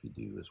of work you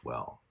do as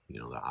well.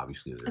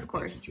 Obviously there are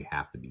things that you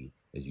have to be,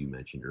 as you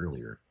mentioned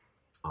earlier,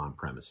 on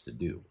premise to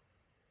do.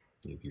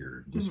 If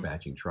you're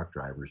dispatching truck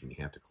drivers and you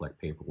have to collect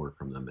paperwork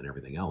from them and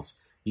everything else,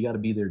 you got to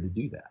be there to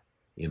do that.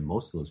 And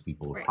most of those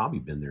people have probably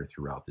been there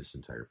throughout this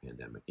entire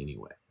pandemic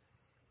anyway.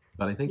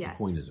 But I think the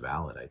point is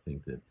valid. I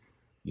think that,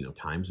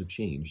 times have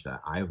changed.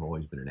 I've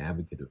always been an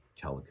advocate of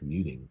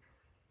telecommuting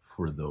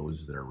for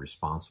those that are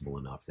responsible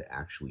enough to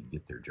actually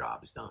get their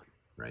jobs done,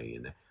 right?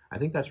 And I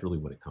think that's really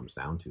what it comes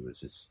down to.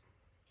 Is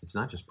it's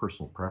not just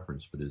personal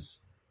preference, but is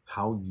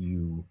how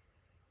you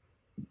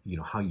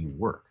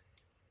work.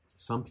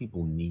 Some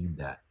people need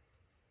that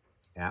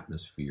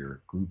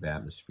atmosphere, group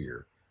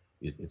atmosphere.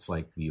 It's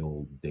like the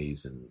old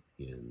days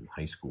in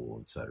high school,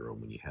 et cetera,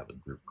 when you have a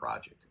group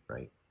project,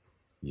 right?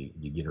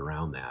 You get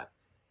around that,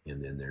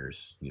 and then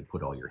you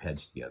put all your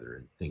heads together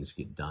and things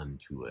get done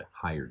to a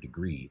higher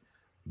degree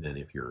than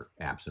if you're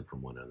absent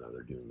from one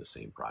another doing the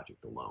same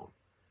project alone.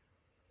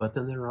 But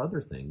then there are other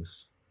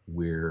things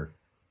where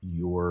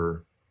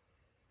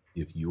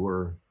if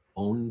your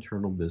own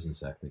internal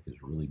business ethic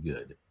is really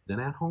good,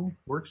 then at home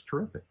works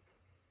terrific.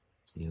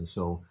 And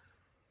so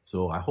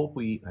I hope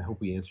we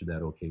answered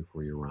that okay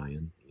for you,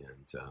 Ryan.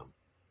 And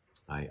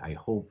I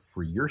hope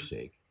for your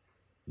sake,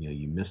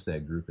 you missed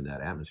that group and that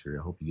atmosphere.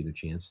 I hope you get a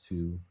chance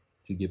to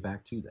get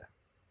back to that.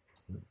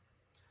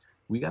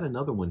 We got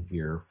another one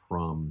here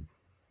from,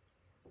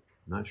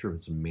 I'm not sure if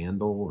it's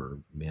Mandel or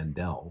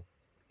Mandel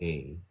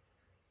A,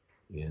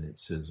 and it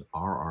says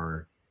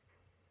RRTX.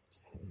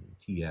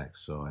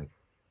 So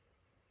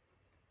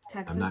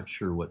I'm not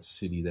sure what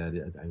city that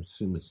is. I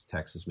assume it's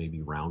Texas,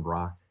 maybe Round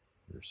Rock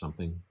or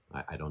something.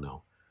 I don't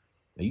know.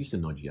 I used to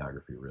know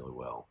geography really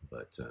well,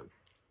 but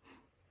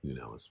who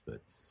knows?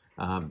 But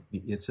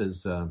it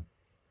says, I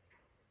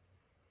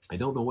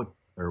don't know what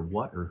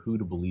or who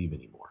to believe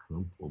anymore.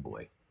 Oh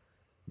boy.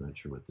 I'm not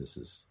sure what this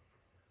is.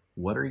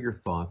 What are your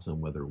thoughts on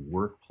whether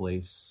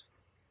workplace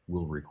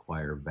will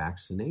require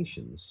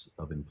vaccinations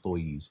of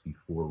employees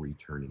before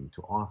returning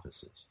to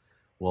offices?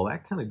 Well,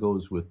 that kind of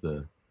goes with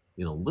a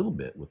little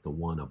bit with the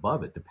one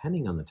above it,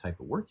 depending on the type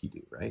of work you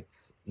do, right?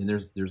 And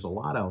there's a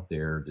lot out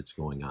there that's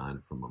going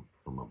on from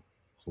a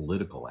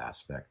political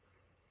aspect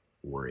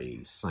or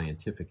a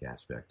scientific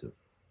aspect of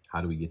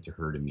how do we get to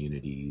herd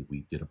immunity.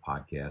 We did a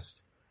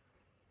podcast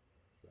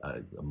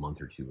a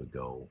month or two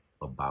ago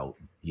about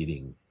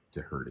getting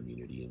to herd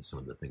immunity and some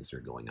of the things that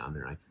are going on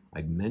there.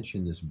 I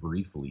mentioned this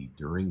briefly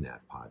during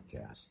that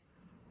podcast,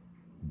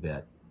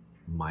 that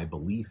my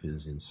belief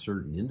is in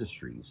certain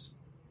industries,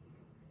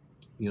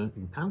 you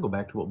kind of go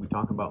back to what we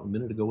talked about a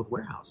minute ago with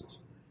warehouses.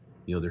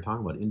 They're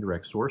talking about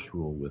indirect source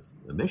rule with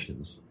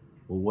emissions.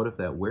 Well, what if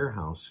that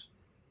warehouse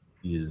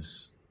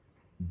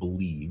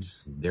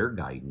believes their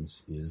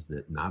guidance is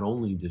that not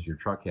only does your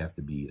truck have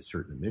to be a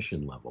certain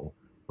emission level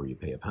or you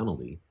pay a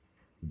penalty,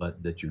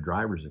 but that your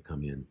drivers that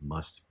come in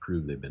must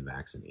prove they've been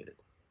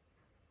vaccinated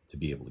to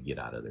be able to get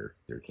out of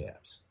their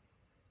cabs.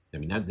 I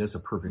mean, that's a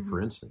perfect, for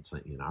instance,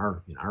 in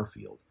our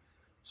field.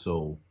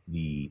 So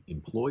the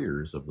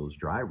employers of those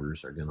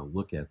drivers are going to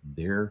look at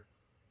their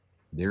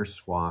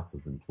swath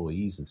of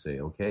employees and say,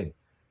 okay,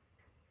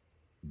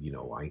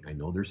 I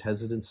know there's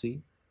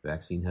hesitancy,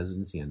 vaccine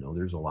hesitancy. I know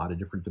there's a lot of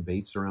different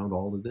debates around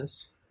all of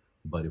this,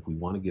 but if we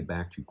want to get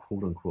back to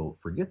quote unquote,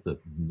 forget the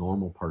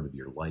normal part of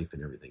your life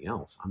and everything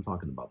else, I'm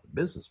talking about the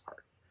business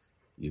part.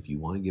 If you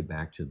want to get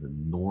back to the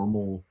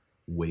normal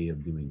way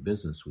of doing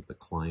business with the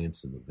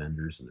clients and the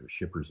vendors and the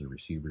shippers and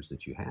receivers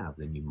that you have,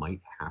 then you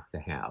might have to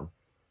have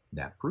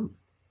that proof.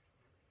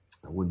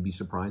 I wouldn't be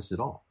surprised at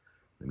all.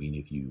 I mean,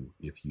 if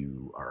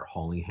you are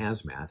hauling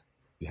hazmat,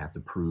 you have to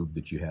prove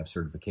that you have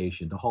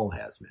certification to haul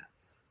hazmat.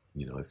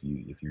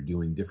 If you're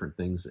doing different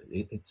things,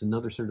 it's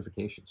another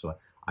certification. So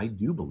I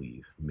do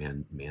believe,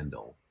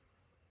 Mandel,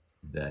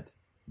 that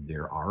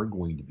there are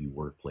going to be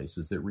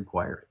workplaces that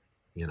require it.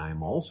 And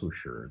I'm also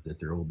sure that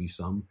there will be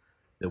some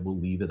that will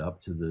leave it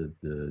up to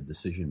the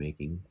decision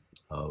making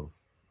of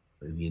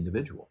the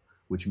individual,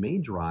 which may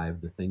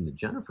drive the thing that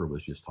Jennifer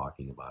was just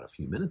talking about a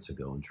few minutes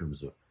ago in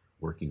terms of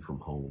working from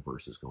home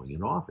versus going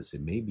into office.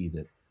 It may be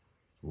that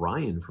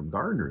Ryan from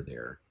Gardner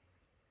there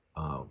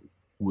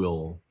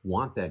will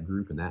want that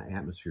group and that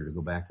atmosphere to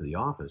go back to the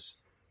office,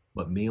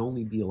 but may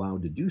only be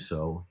allowed to do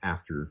so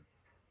after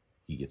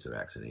he gets a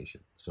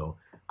vaccination. So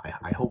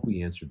I hope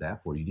we answered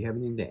that for you. Do you have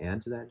anything to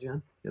add to that,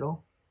 Jen, at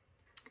all?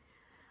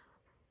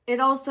 It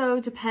also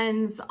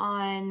depends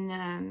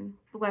on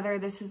whether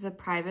this is a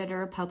private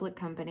or a public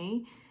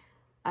company.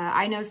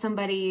 I know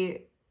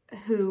somebody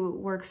who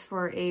works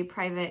for a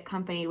private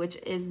company, which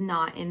is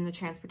not in the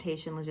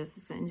transportation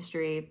logistics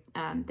industry.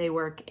 They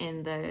work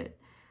in the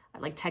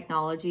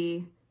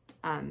technology,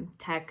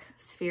 tech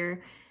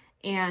sphere.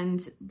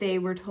 And they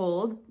were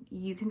told,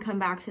 you can come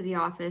back to the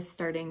office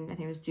starting, I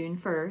think it was June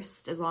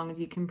 1st, as long as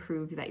you can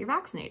prove that you're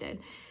vaccinated.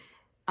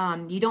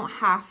 You don't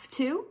have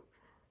to,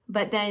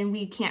 but then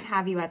we can't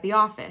have you at the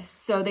office.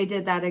 So they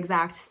did that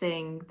exact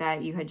thing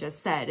that you had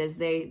just said, is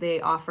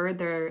they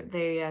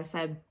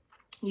said,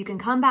 you can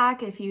come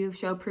back if you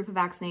show proof of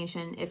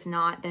vaccination. If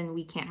not, then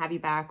we can't have you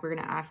back. We're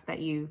going to ask that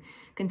you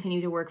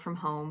continue to work from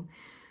home.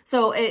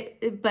 So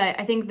but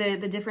I think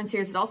the difference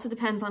here is it also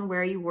depends on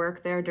where you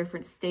work. There are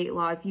different state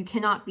laws. You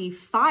cannot be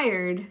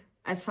fired,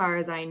 as far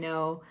as I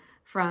know,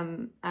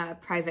 from a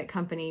private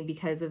company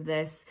because of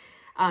this.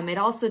 It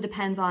also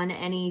depends on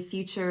any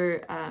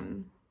future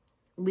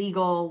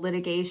legal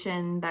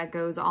litigation that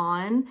goes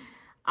on.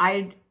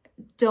 I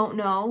don't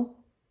know.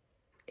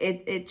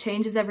 It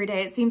changes every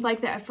day. It seems like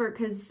the effort,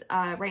 because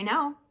right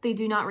now they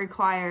do not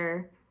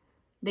require,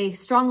 they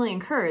strongly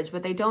encourage,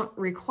 but they don't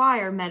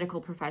require medical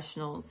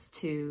professionals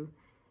to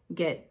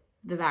get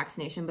the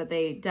vaccination, but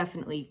they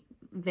definitely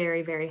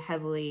very, very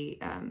heavily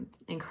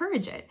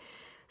encourage it.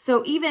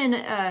 So even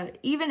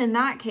in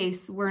that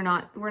case, we're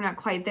not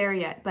quite there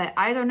yet, but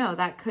I don't know,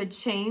 that could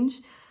change.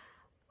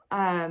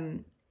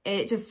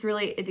 It just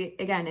really,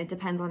 it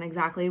depends on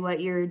exactly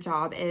what your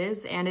job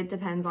is, and it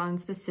depends on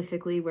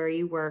specifically where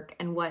you work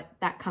and what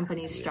that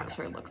company's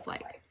structure looks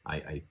like.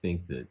 I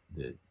think that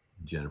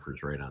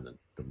Jennifer's right on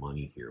the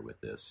money here with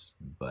this,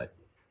 but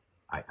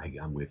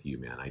I'm with you,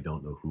 man. I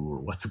don't know who or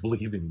what to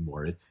believe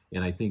anymore.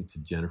 And I think, to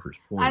Jennifer's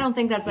point, I don't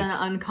think that's an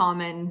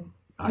uncommon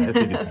I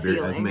think it's very,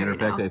 as a matter of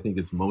fact, now. I think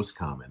it's most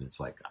common. It's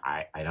like,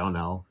 I don't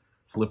know,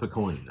 flip a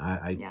coin.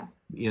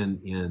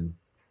 In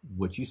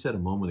what you said a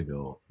moment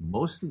ago,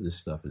 most of this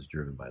stuff is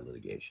driven by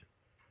litigation.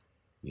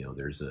 You know,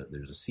 there's a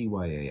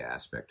CYA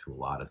aspect to a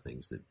lot of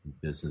things that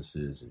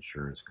businesses,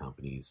 insurance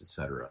companies, et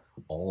cetera,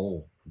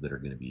 all that are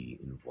going to be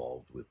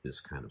involved with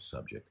this kind of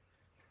subject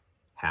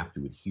have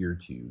to adhere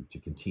to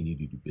continue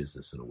to do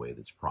business in a way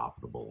that's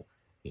profitable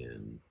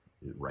and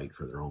right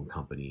for their own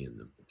company and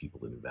the people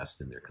that invest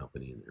in their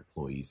company and their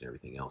employees and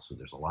everything else. So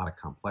there's a lot of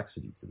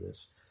complexity to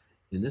this.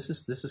 And this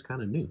is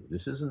kind of new.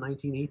 This isn't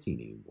 1918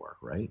 anymore,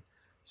 right?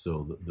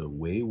 So the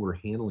way we're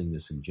handling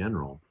this in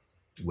general,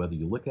 whether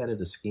you look at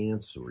it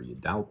askance or you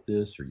doubt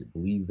this or you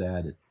believe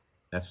that,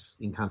 that's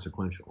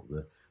inconsequential.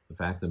 The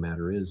fact of the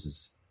matter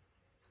is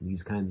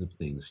these kinds of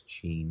things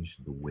change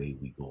the way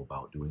we go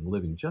about doing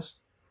living. Just,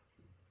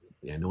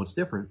 I know it's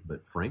different,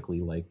 but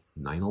frankly, like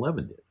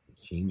 9/11 did.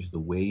 It's changed the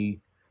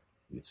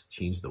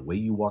way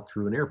you walk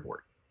through an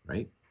airport,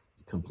 right?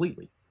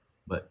 Completely.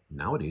 But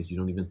nowadays, you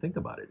don't even think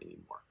about it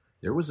anymore.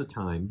 There was a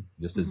time,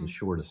 just as a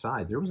short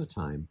aside, there was a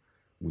time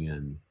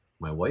when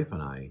my wife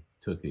and I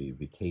took a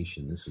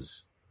vacation. This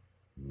is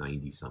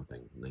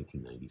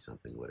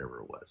 1990-something,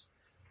 whatever it was.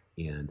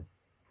 And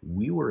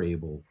we were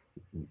able,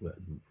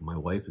 my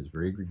wife is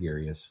very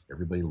gregarious.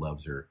 Everybody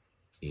loves her.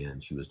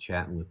 And she was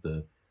chatting with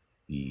the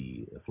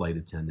flight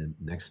attendant.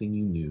 Next thing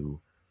you knew,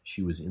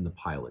 she was in the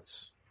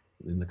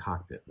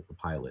cockpit with the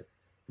pilot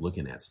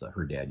looking at stuff.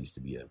 Her dad used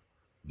to be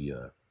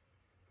an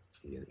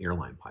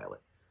airline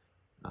pilot.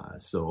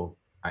 So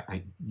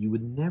you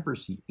would never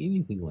see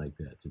anything like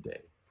that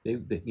today.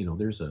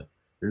 There's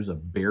a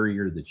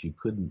barrier that you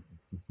couldn't,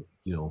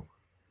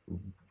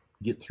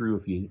 get through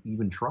if you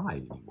even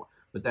tried anymore.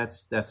 But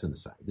that's an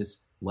aside. This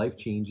life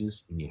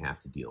changes and you have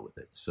to deal with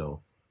it.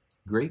 So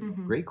great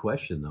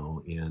question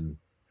though. And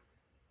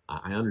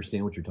I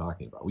understand what you're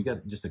talking about. We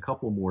got just a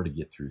couple more to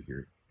get through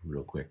here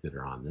real quick that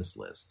are on this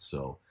list.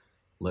 So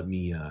let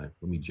me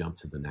jump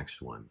to the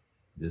next one.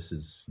 This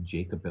is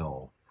Jacob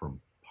L.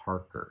 from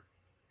Parker.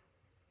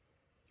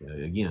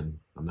 Again,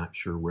 I'm not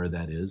sure where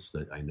that is.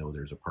 That I know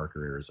there's a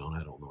Parker, Arizona.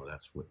 I don't know if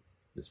that's what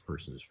this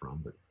person is from,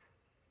 but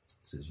it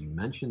says, you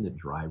mentioned that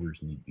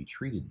drivers need to be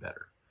treated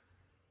better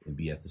and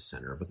be at the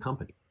center of a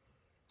company.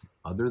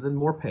 Other than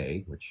more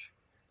pay, which,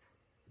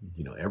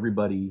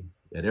 everybody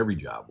at every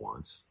job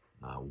wants,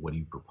 what do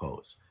you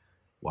propose?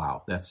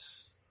 Wow,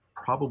 that's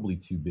probably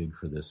too big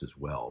for this as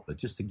well. But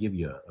just to give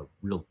you a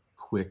real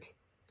quick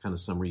kind of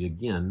summary,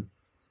 again,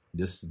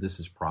 this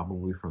is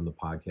probably from the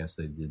podcast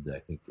they did. I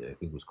think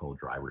it was called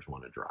Drivers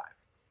Want to Drive.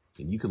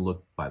 And you can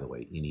look, by the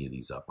way, any of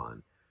these up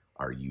on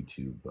our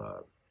YouTube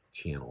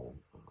channel,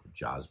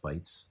 Joz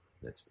Bites.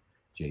 That's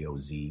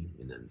JOZ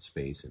and then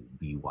space and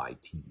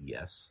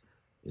BYTES.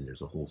 And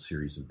there's a whole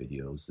series of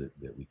videos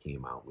that we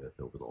came out with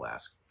over the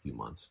last few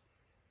months.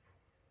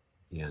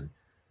 And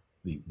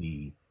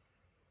the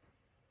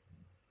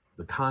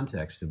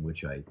context in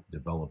which I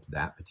developed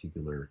that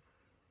particular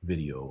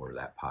video or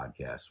that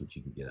podcast, which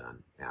you can get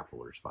on Apple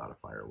or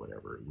Spotify or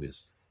whatever,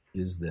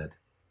 is that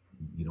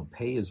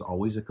pay is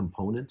always a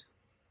component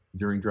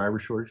during driver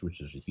shortage,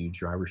 which is a huge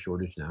driver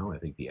shortage now. I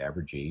think the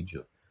average age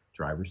of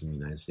drivers in the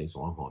United States,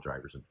 long haul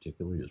drivers in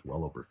particular, is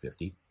well over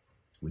 50.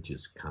 which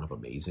is kind of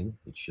amazing.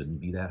 It shouldn't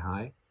be that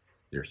high.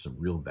 There's some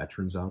real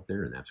veterans out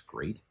there, and that's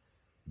great.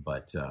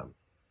 But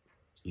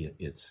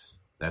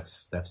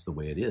that's the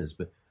way it is.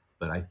 But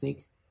I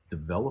think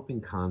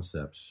developing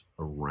concepts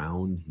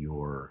around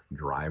your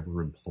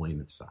driver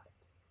employment side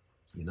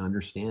and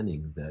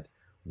understanding that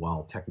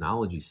while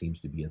technology seems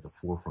to be at the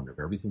forefront of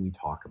everything we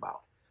talk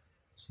about,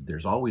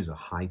 there's always a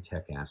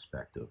high-tech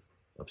aspect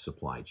of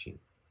supply chain.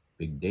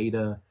 Big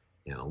data,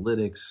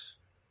 analytics,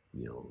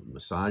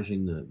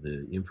 massaging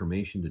the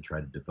information to try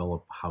to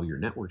develop how your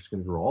network's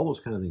going to grow. All those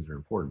kind of things are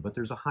important, but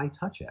there's a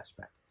high-touch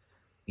aspect.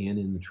 And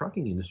in the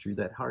trucking industry,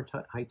 that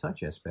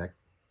high-touch aspect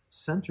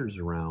centers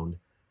around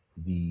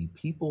the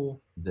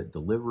people that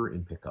deliver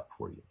and pick up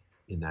for you,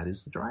 and that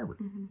is the driver.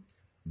 Mm-hmm.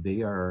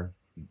 They are,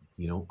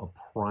 a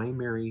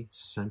primary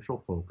central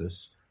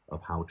focus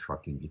of how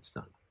trucking gets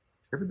done.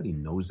 Everybody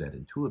knows that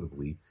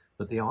intuitively,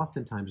 but they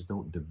oftentimes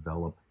don't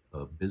develop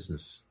a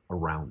business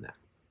around that.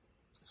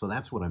 So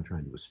that's what I'm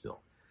trying to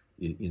instill.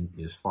 In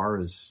as far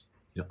as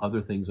other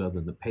things other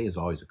than the pay is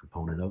always a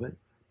component of it.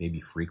 Maybe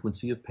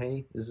frequency of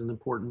pay is an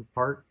important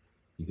part,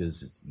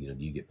 because it's, do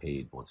you get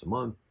paid once a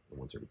month,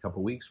 once every couple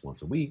of weeks,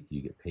 once a week? Do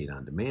you get paid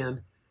on demand?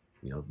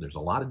 There's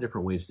a lot of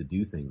different ways to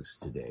do things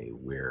today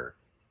where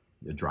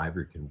the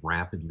driver can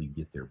rapidly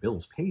get their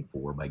bills paid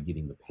for by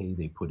getting the pay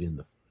they put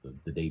in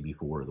the day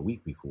before or the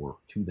week before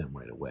to them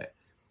right away.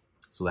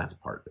 So that's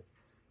part of it.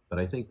 But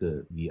I think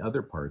the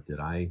other part that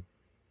I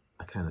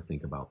kind of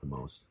think about the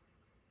most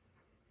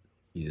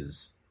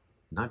is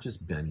not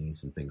just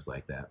bennies and things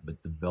like that, but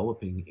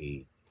developing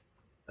a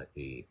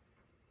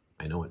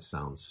I know it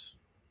sounds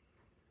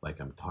like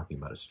I'm talking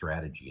about a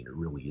strategy, and it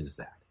really is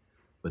that,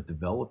 but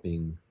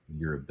developing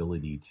your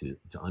ability to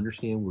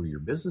understand where your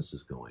business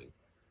is going,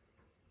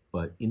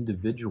 but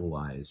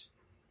individualize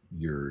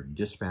your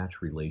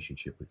dispatch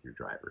relationship with your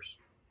drivers.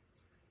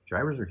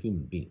 Drivers are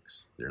human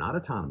beings. They're not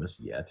autonomous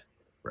yet,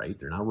 right?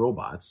 They're not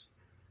robots,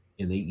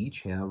 and they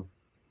each have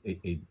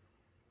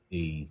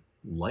a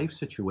life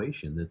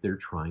situation that they're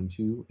trying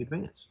to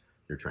advance.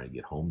 They're trying to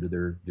get home to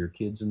their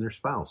kids and their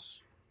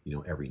spouse,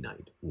 every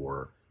night,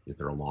 or if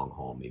they're a long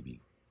haul,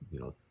 maybe,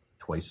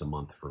 twice a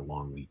month for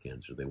long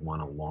weekends, or they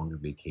want a longer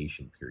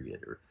vacation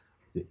period, or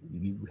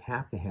you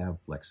have to have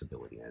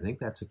flexibility. I think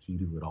that's a key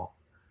to it all.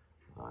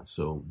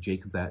 So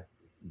Jacob, that,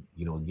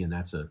 again,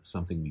 that's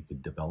something we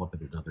could develop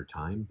at another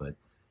time, but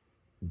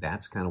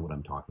that's kind of what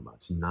I'm talking about.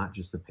 It's not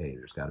just the pay.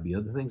 There's got to be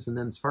other things. And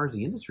then as far as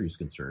the industry is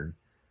concerned,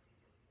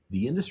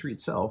 the industry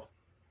itself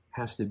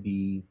has to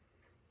be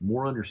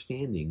more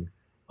understanding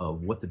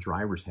of what the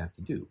drivers have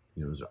to do.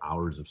 There's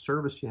hours of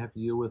service you have to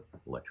deal with,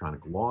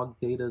 electronic log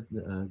data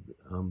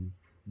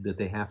that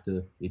they have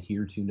to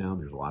adhere to now.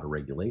 There's a lot of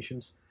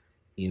regulations.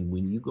 And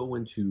when you go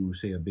into,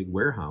 say, a big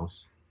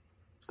warehouse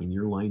and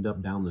you're lined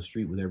up down the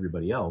street with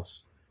everybody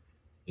else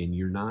and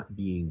you're not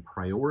being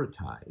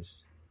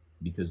prioritized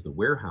because the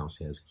warehouse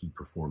has key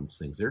performance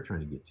things they're trying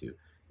to get to,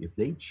 if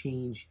they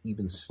change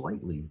even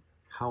slightly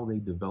how they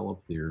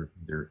develop their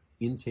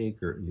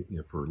intake or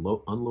for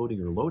unloading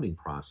or loading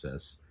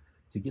process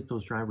to get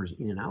those drivers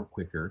in and out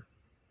quicker,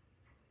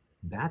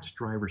 that's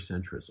driver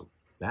centrism.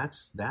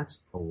 That's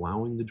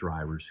allowing the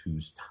drivers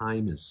whose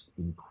time is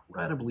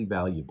incredibly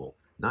valuable,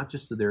 not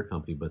just to their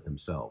company, but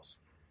themselves.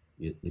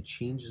 It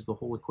changes the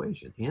whole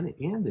equation.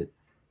 And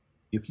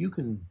if you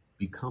can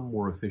become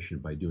more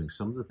efficient by doing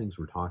some of the things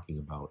we're talking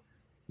about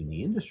in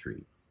the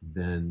industry,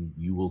 then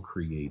you will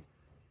create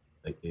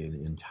an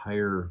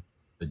entire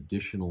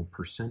additional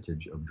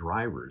percentage of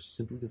drivers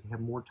simply because they have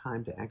more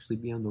time to actually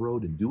be on the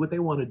road and do what they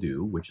want to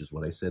do, which is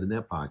what I said in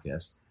that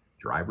podcast.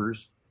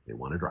 Drivers, they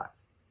want to drive.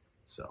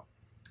 So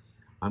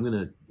I'm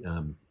going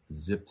to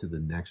zip to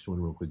the next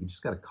one real quick. We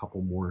just got a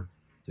couple more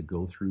to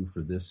go through for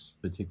this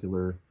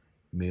particular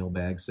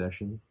mailbag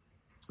session.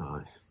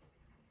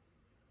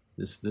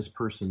 This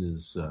person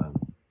is I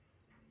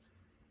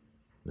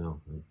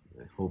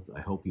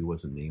hope he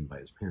wasn't named by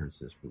his parents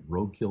this, but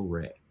Roadkill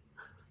Ray.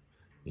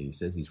 And he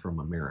says he's from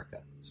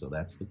America, so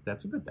that's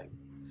a good thing.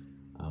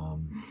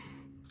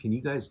 Can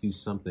you guys do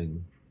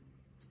something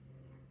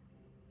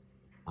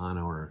on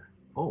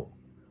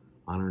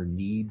our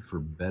need for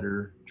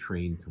better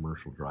trained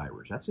commercial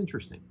drivers? That's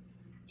interesting.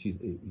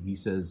 He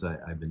says,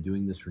 I've been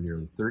doing this for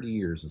nearly 30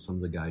 years, and some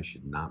of the guys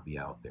should not be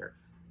out there.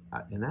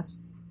 And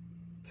that's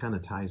kind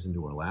of ties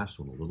into our last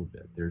one a little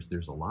bit.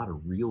 There's a lot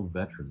of real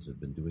veterans that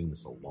have been doing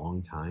this a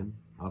long time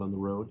out on the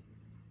road,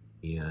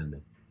 and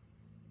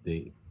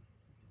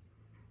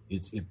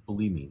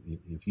believe me,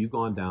 if you've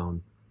gone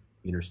down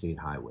interstate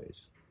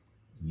highways,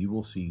 you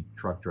will see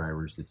truck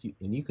drivers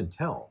and you can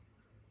tell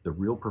the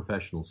real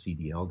professional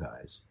CDL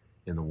guys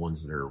and the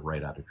ones that are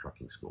right out of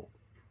trucking school,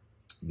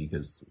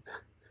 because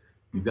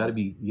you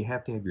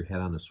have to have your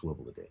head on a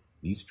swivel a day.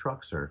 These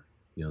trucks are,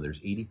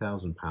 there's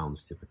 80,000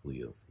 pounds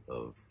typically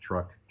of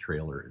truck,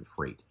 trailer, and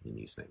freight in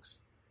these things.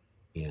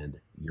 And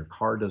your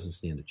car doesn't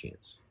stand a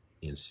chance.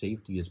 And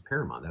safety is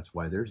paramount. That's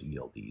why there's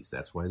ELDs.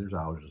 That's why there's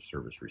hours of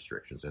service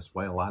restrictions. That's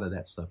why a lot of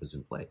that stuff is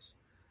in place.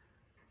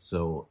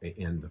 So,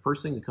 and the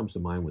first thing that comes to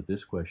mind with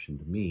this question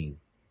to me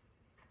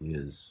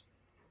is,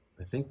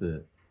 I think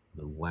the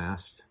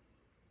last,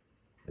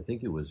 I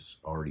think it was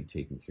already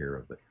taken care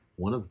of, but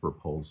one of the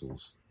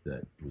proposals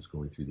that was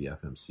going through the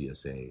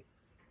FMCSA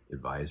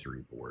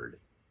advisory board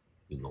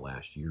in the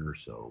last year or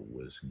so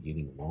was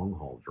getting long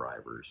haul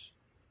drivers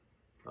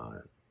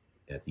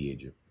at the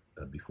age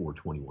of before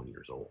 21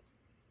 years old.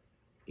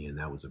 And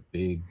that was a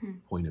big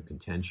point of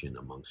contention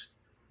amongst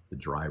the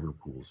driver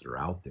pools that are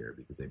out there,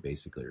 because they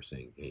basically are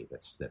saying, hey,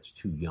 that's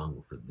too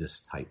young for this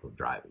type of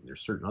driving.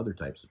 There's certain other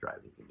types of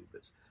driving you can do,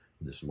 but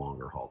this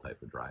longer haul type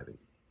of driving.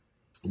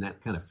 And that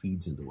kind of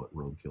feeds into what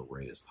Roadkill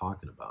Ray is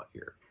talking about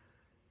here.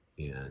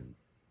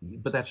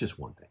 But that's just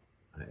one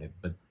thing.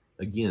 But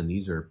again,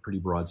 these are pretty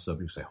broad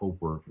subjects. I hope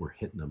we're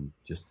hitting them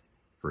just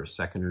for a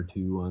second or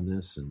two on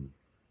this. And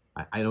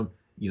I don't,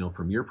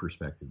 from your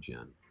perspective,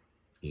 Jen,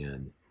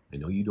 and I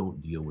know you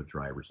don't deal with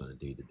drivers on a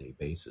day-to-day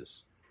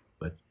basis,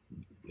 but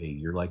hey,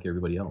 you're like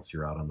everybody else.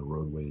 You're out on the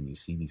roadway and you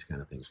see these kind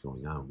of things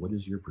going on. What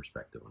is your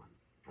perspective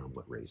on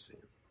what Ray's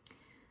saying?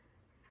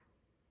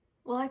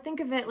 Well, I think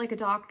of it like a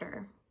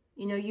doctor.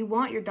 You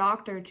want your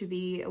doctor to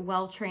be a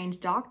well-trained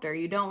doctor.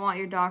 You don't want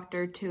your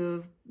doctor to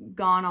have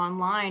gone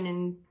online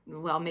and,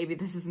 well, maybe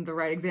this isn't the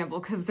right example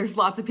because there's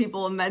lots of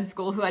people in med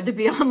school who had to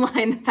be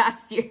online the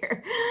past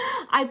year.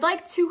 I'd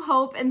like to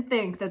hope and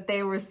think that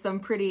there was some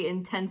pretty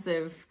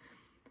intensive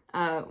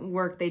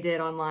work they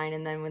did online,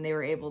 and then when they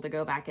were able to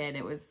go back in,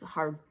 it was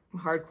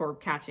hardcore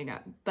catching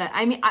up. But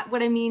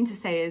what I mean to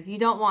say is you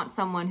don't want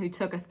someone who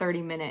took a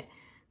 30-minute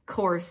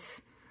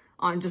course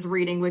on just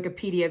reading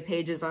Wikipedia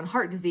pages on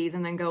heart disease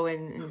and then go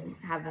in and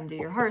have them do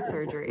your heart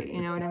surgery. You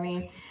know what I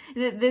mean?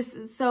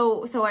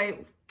 So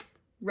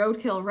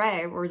Roadkill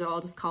Ray, or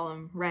I'll just call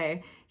him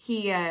Ray,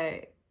 he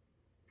has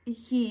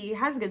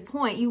a good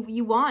point.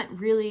 You want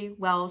really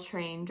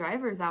well-trained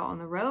drivers out on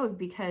the road,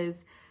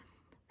 because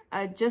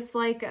just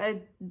like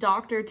a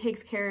doctor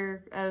takes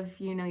care of,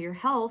 your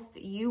health,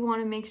 you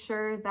want to make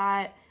sure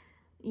that,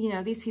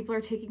 these people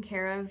are taking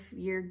care of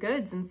your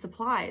goods and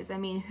supplies. I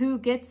mean, who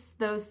gets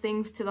those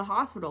things to the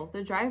hospital?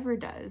 The driver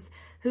does.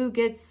 Who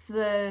gets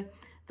the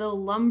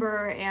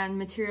lumber and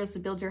materials to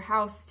build your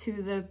house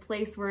to the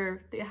place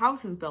where the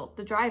house is built?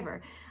 The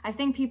driver. I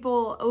think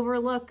people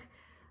overlook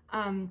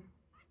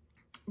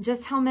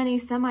just how many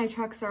semi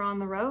trucks are on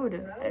the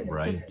road.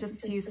 Right.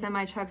 Just to use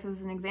semi trucks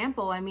as an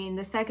example. I mean,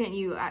 the second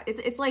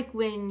it's like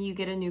when you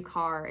get a new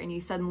car and you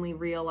suddenly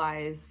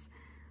realize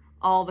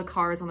all the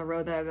cars on the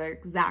road that are the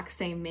exact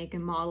same make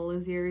and model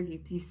as yours,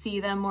 you see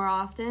them more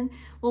often.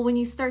 Well, when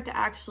you start to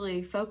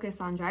actually focus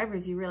on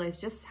drivers, you realize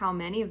just how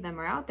many of them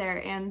are out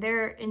there, and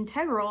they're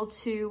integral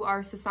to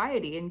our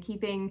society and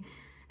keeping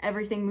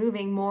everything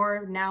moving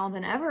more now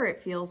than ever,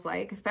 it feels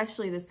like,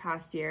 especially this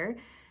past year.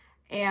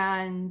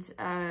 And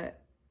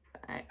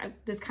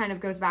this kind of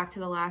goes back to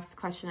the last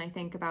question, I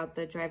think, about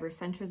the driver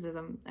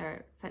centrism,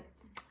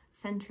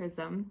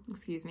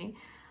 excuse me.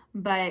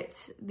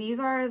 But these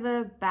are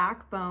the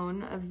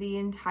backbone of the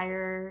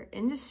entire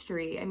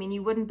industry. I mean,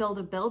 you wouldn't build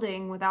a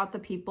building without the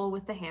people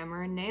with the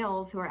hammer and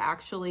nails who are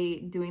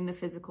actually doing the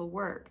physical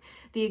work.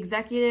 The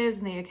executives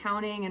and the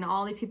accounting and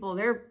all these people,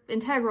 they're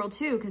integral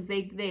too, because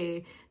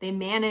they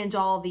manage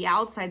all the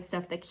outside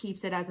stuff that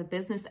keeps it as a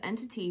business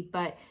entity.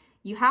 But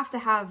you have to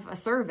have a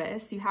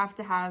service, you have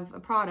to have a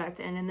product,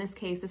 and in this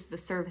case, this is a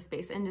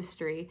service-based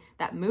industry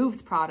that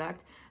moves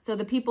product. So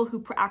the people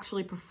who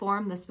actually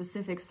perform the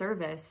specific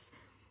service,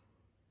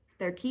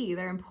 they're key,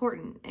 they're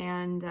important.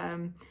 And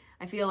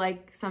I feel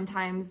like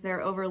sometimes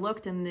they're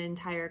overlooked in the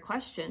entire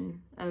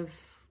question of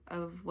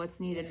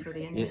what's needed for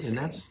the industry.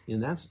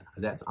 And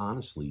that's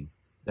honestly,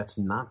 that's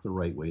not the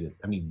right way to,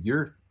 I mean,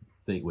 your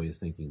way of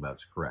thinking about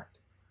it's correct.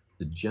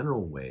 The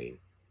general way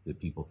that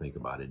people think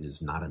about it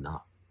is not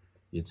enough.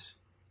 It's,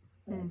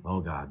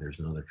 oh God, there's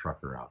another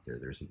trucker out there.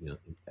 There's,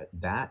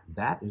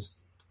 that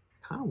is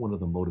kind of one of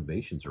the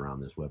motivations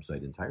around this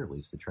website entirely,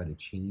 is to try to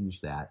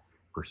change that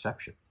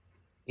perception.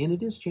 And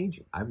it is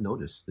changing. I've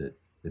noticed that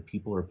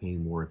people are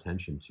paying more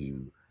attention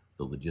to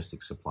the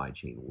logistics supply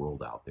chain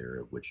world out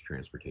there, of which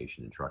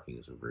transportation and trucking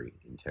is a very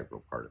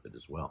integral part of it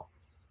as well.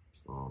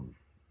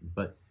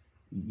 But,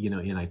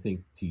 and I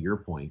think to your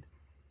point,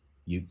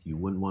 you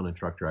wouldn't want a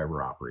truck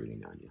driver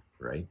operating on you,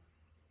 right?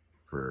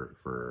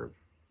 For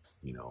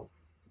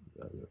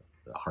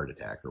a heart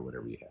attack or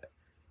whatever you had.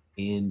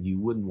 And you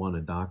wouldn't want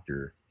a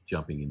doctor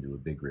jumping into a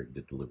big rig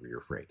to deliver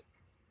your freight.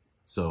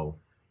 So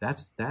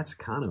that's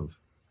kind of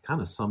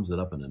sums it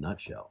up in a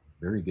nutshell.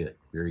 Very good,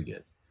 very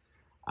good.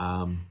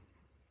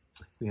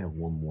 We have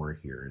one more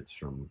here. It's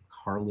from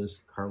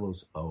Carlos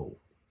O.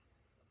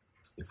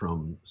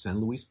 from San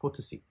Luis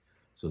Potosi.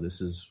 So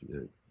this is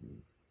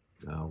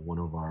one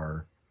of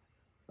our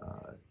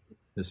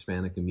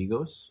Hispanic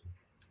amigos.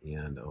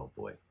 And oh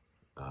boy,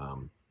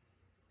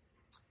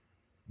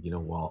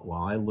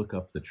 while I look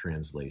up the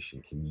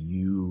translation, can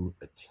you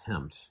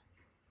attempt,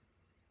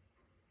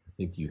 I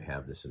think you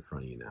have this in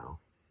front of you now.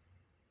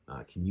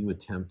 Can you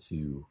attempt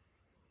to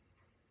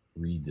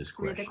read this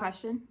question? Read the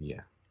question?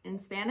 Yeah. In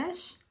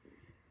Spanish?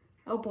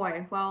 Oh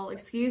boy. Well,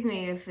 excuse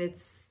me if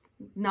it's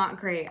not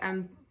great.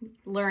 I'm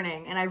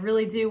learning, and I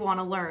really do want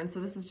to learn. So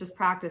this is just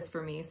practice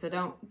for me. So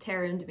don't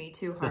tear into me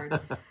too hard.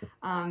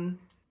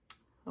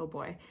 Oh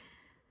boy.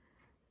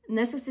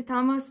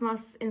 Necesitamos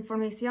más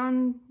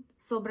información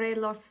sobre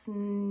los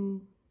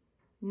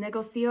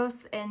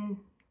negocios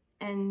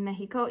en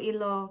México y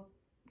lo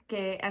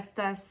que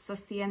está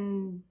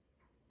sucediendo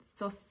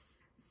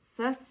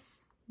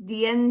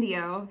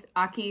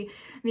aquí.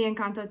 Me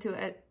encantó tu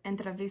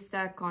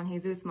entrevista con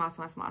Jesús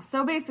más.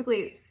 So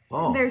basically,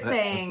 they're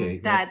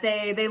saying that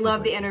they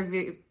love the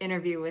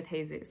interview with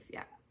Jesus.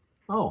 Yeah.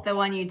 Oh. The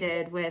one you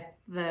did with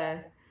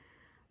the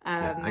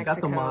I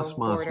got the Mas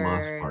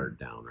part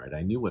down, right?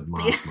 I knew what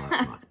Mas.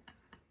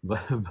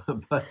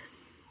 But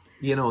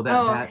you know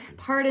that.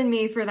 Pardon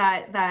me for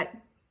that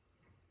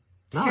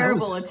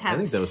terrible attempt. I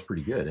think that was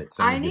pretty good.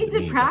 I need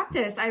to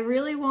practice. I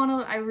really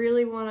want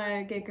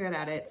to get good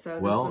at it. So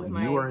well, this was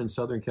my you are in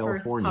Southern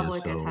California,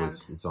 so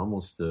attempt. it's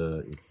almost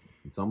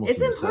it's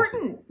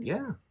important.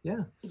 Yeah.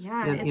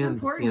 It's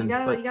important. You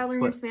gotta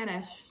learn your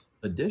Spanish.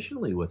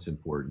 Additionally, what's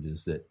important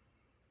is that,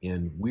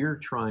 and we're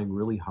trying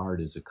really hard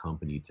as a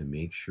company to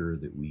make sure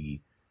that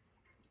we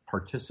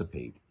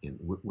participate in.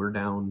 We're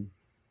down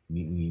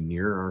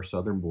near our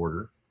southern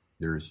border.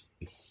 There's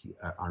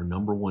our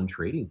number one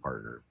trading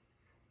partner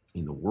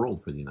in the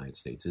world for the United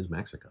States is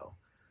Mexico.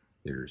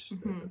 There's,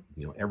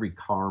 every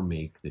car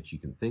make that you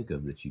can think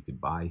of that you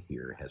could buy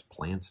here has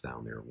plants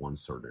down there of one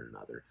sort or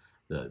another.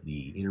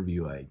 The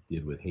interview I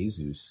did with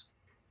Jesus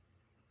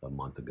a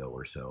month ago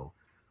or so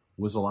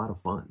was a lot of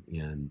fun,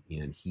 and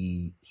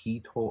he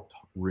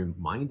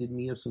reminded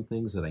me of some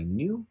things that I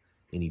knew,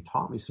 and he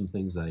taught me some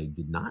things that I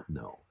did not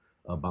know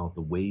about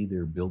the way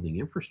they're building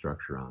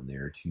infrastructure on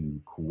there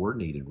to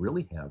coordinate and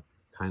really have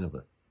kind of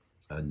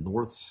a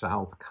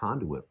north-south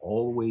conduit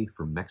all the way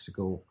from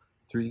Mexico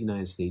through the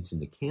United States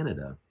into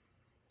Canada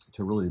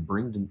to really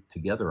bring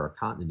together our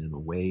continent in a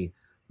way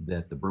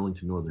that the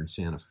Burlington Northern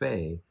Santa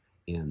Fe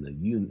and the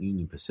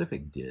Union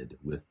Pacific did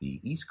with the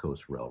East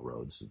Coast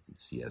railroads,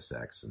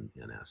 CSX and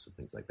NS and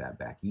things like that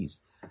back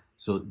east.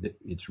 So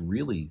it's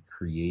really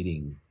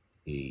creating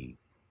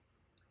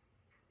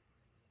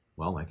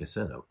like I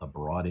said, a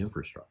broad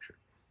infrastructure.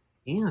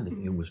 And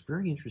it was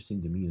very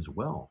interesting to me as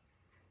well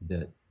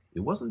that it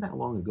wasn't that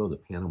long ago the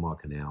Panama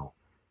Canal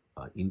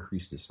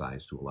increased its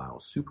size to allow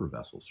super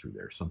vessels through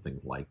there, something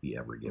like the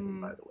Ever Given,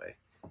 by the way.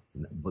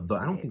 But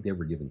I don't think the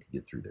Ever Given could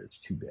get through there. It's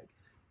too big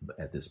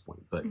at this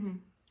point. But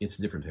it's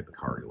a different type of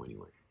cargo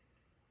anyway.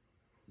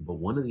 But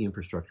one of the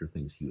infrastructure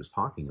things he was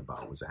talking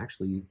about was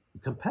actually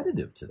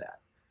competitive to that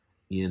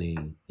in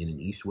an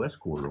east-west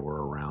corridor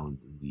around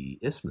the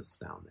isthmus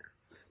down there.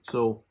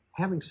 So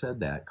having said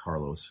that,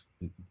 Carlos,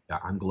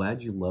 I'm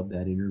glad you loved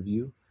that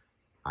interview.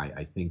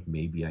 I think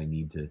maybe I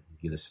need to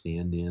get a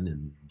stand-in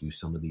and do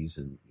some of these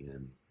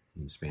in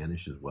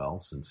Spanish as well,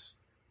 since,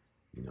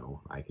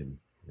 I can,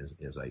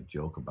 as I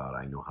joke about,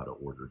 I know how to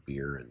order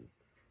beer and,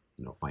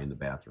 find the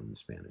bathroom in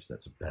Spanish.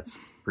 That's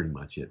pretty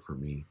much it for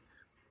me.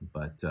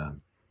 But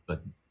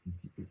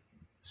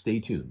stay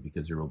tuned,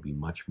 because there will be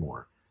much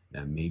more.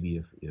 And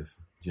maybe if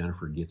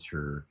Jennifer gets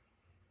her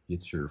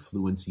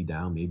fluency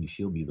down, maybe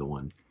she'll be the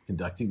one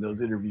conducting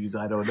those interviews.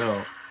 I don't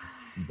know.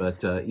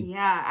 But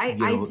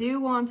I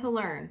do want to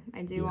learn.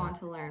 Want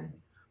to learn.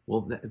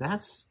 Well,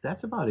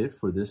 that's about it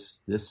for this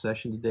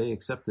session today,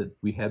 except that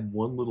we had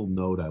one little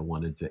note I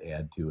wanted to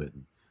add to it.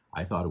 And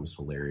I thought it was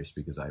hilarious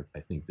because I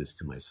think this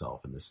to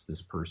myself, and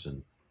this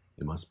person,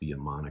 it must be a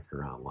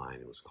moniker online.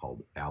 It was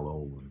called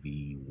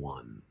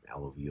AlloV1,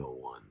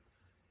 AlloV01.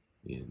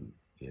 And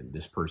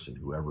this person,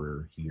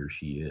 whoever he or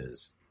she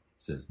is,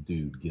 says,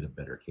 "Dude, get a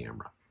better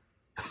camera."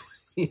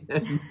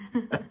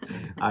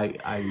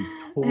 I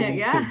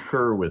totally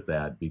concur with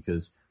that,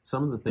 because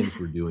some of the things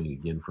we're doing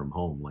again from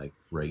home, like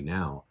right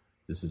now,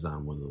 this is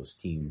on one of those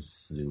Teams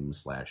Zoom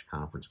 /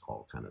 conference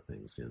call kind of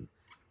things, and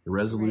the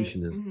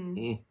resolution is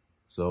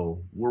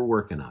so we're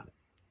working on it.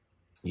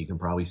 You can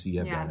probably see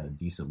I've got a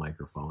decent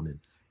microphone,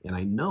 and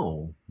I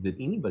know that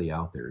anybody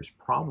out there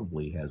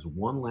probably has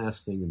one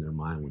last thing in their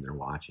mind when they're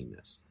watching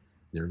this.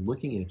 They're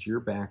looking at your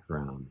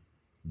background,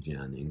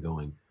 Jen, and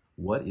going,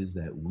 "What is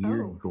that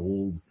weird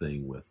gold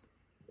thing with?"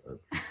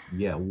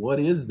 What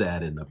is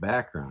that in the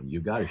background?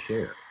 You've got to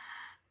share.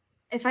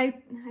 If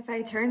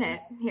I turn it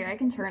here, I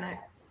can turn it.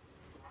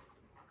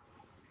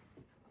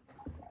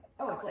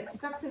 Oh, it's like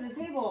stuck to the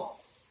table.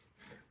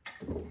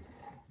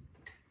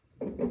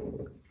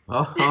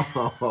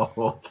 Oh,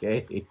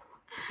 okay.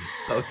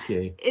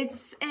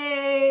 It's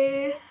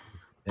a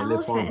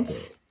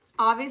elephant.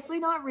 Obviously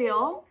not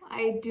real.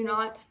 I do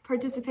not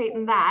participate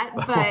in that,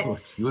 but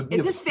it's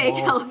a fake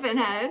elephant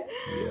head.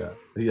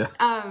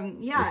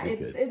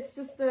 It's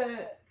just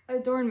a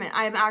adornment.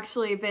 I've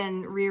actually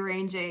been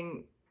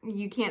rearranging.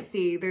 You can't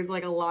see, there's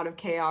like a lot of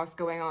chaos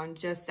going on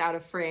just out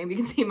of frame. You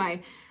can see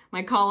my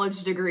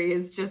college degree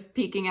is just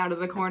peeking out of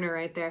the corner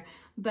right there.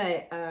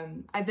 But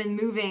I've been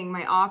moving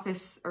my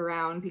office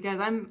around because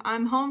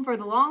I'm home for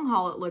the long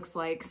haul, it looks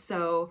like.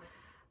 So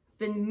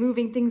been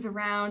moving things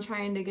around,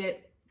 trying to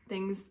get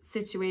things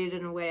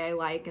situated in a way I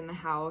like in the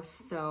house.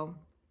 So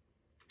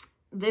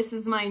This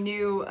is my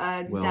new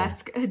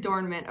desk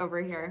adornment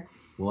over here.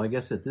 Well, I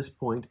guess at this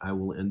point, I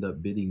will end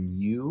up bidding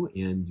you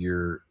and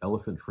your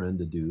elephant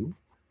friend adieu.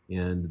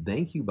 And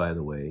thank you, by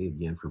the way,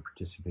 again, for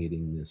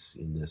participating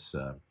in this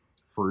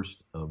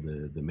first of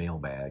the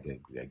mailbag,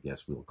 I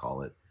guess we'll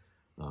call it,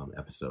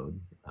 episode.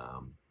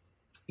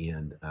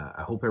 And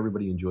I hope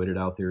everybody enjoyed it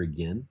out there.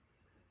 Again,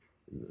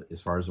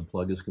 as far as a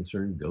plug is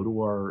concerned, go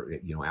to our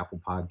Apple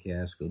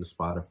Podcasts, go to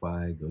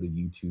Spotify, go to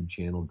YouTube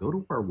channel, go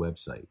to our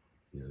website.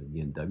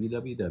 Again,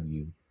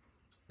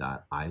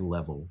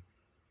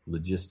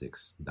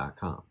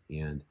 www.ilevellogistics.com,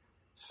 and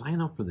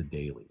sign up for the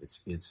daily.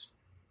 It's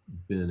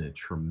been a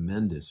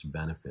tremendous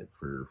benefit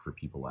for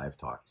people I've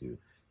talked to.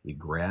 It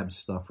grabs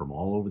stuff from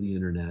all over the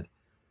internet,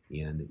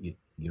 and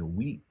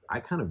I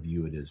kind of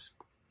view it as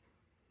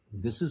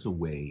this is a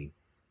way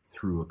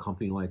through a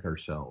company like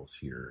ourselves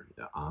here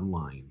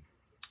online,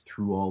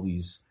 through all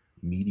these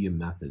media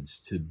methods,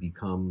 to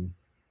become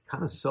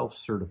kind of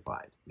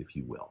self-certified, if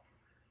you will.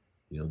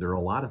 There are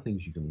a lot of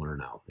things you can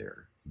learn out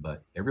there,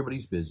 but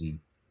everybody's busy.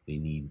 They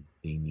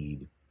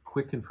need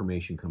quick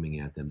information coming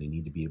at them. They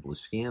need to be able to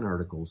scan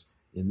articles,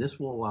 and this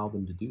will allow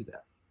them to do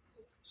that.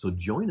 So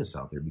join us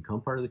out there,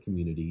 become part of the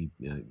community,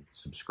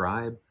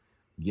 subscribe,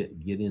 get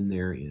in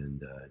there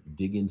and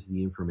dig into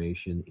the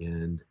information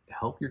and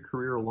help your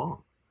career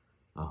along.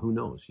 Who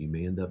knows? You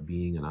may end up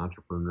being an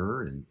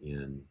entrepreneur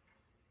and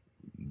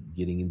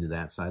getting into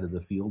that side of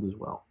the field as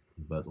well.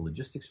 But the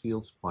logistics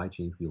field, supply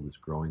chain field is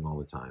growing all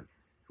the time.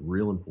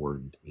 Real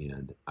important,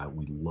 and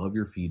we love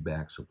your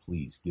feedback, so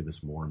please give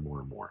us more and more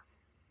and more.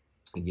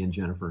 Again,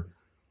 Jennifer,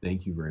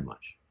 thank you very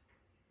much.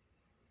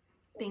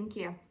 Thank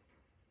you.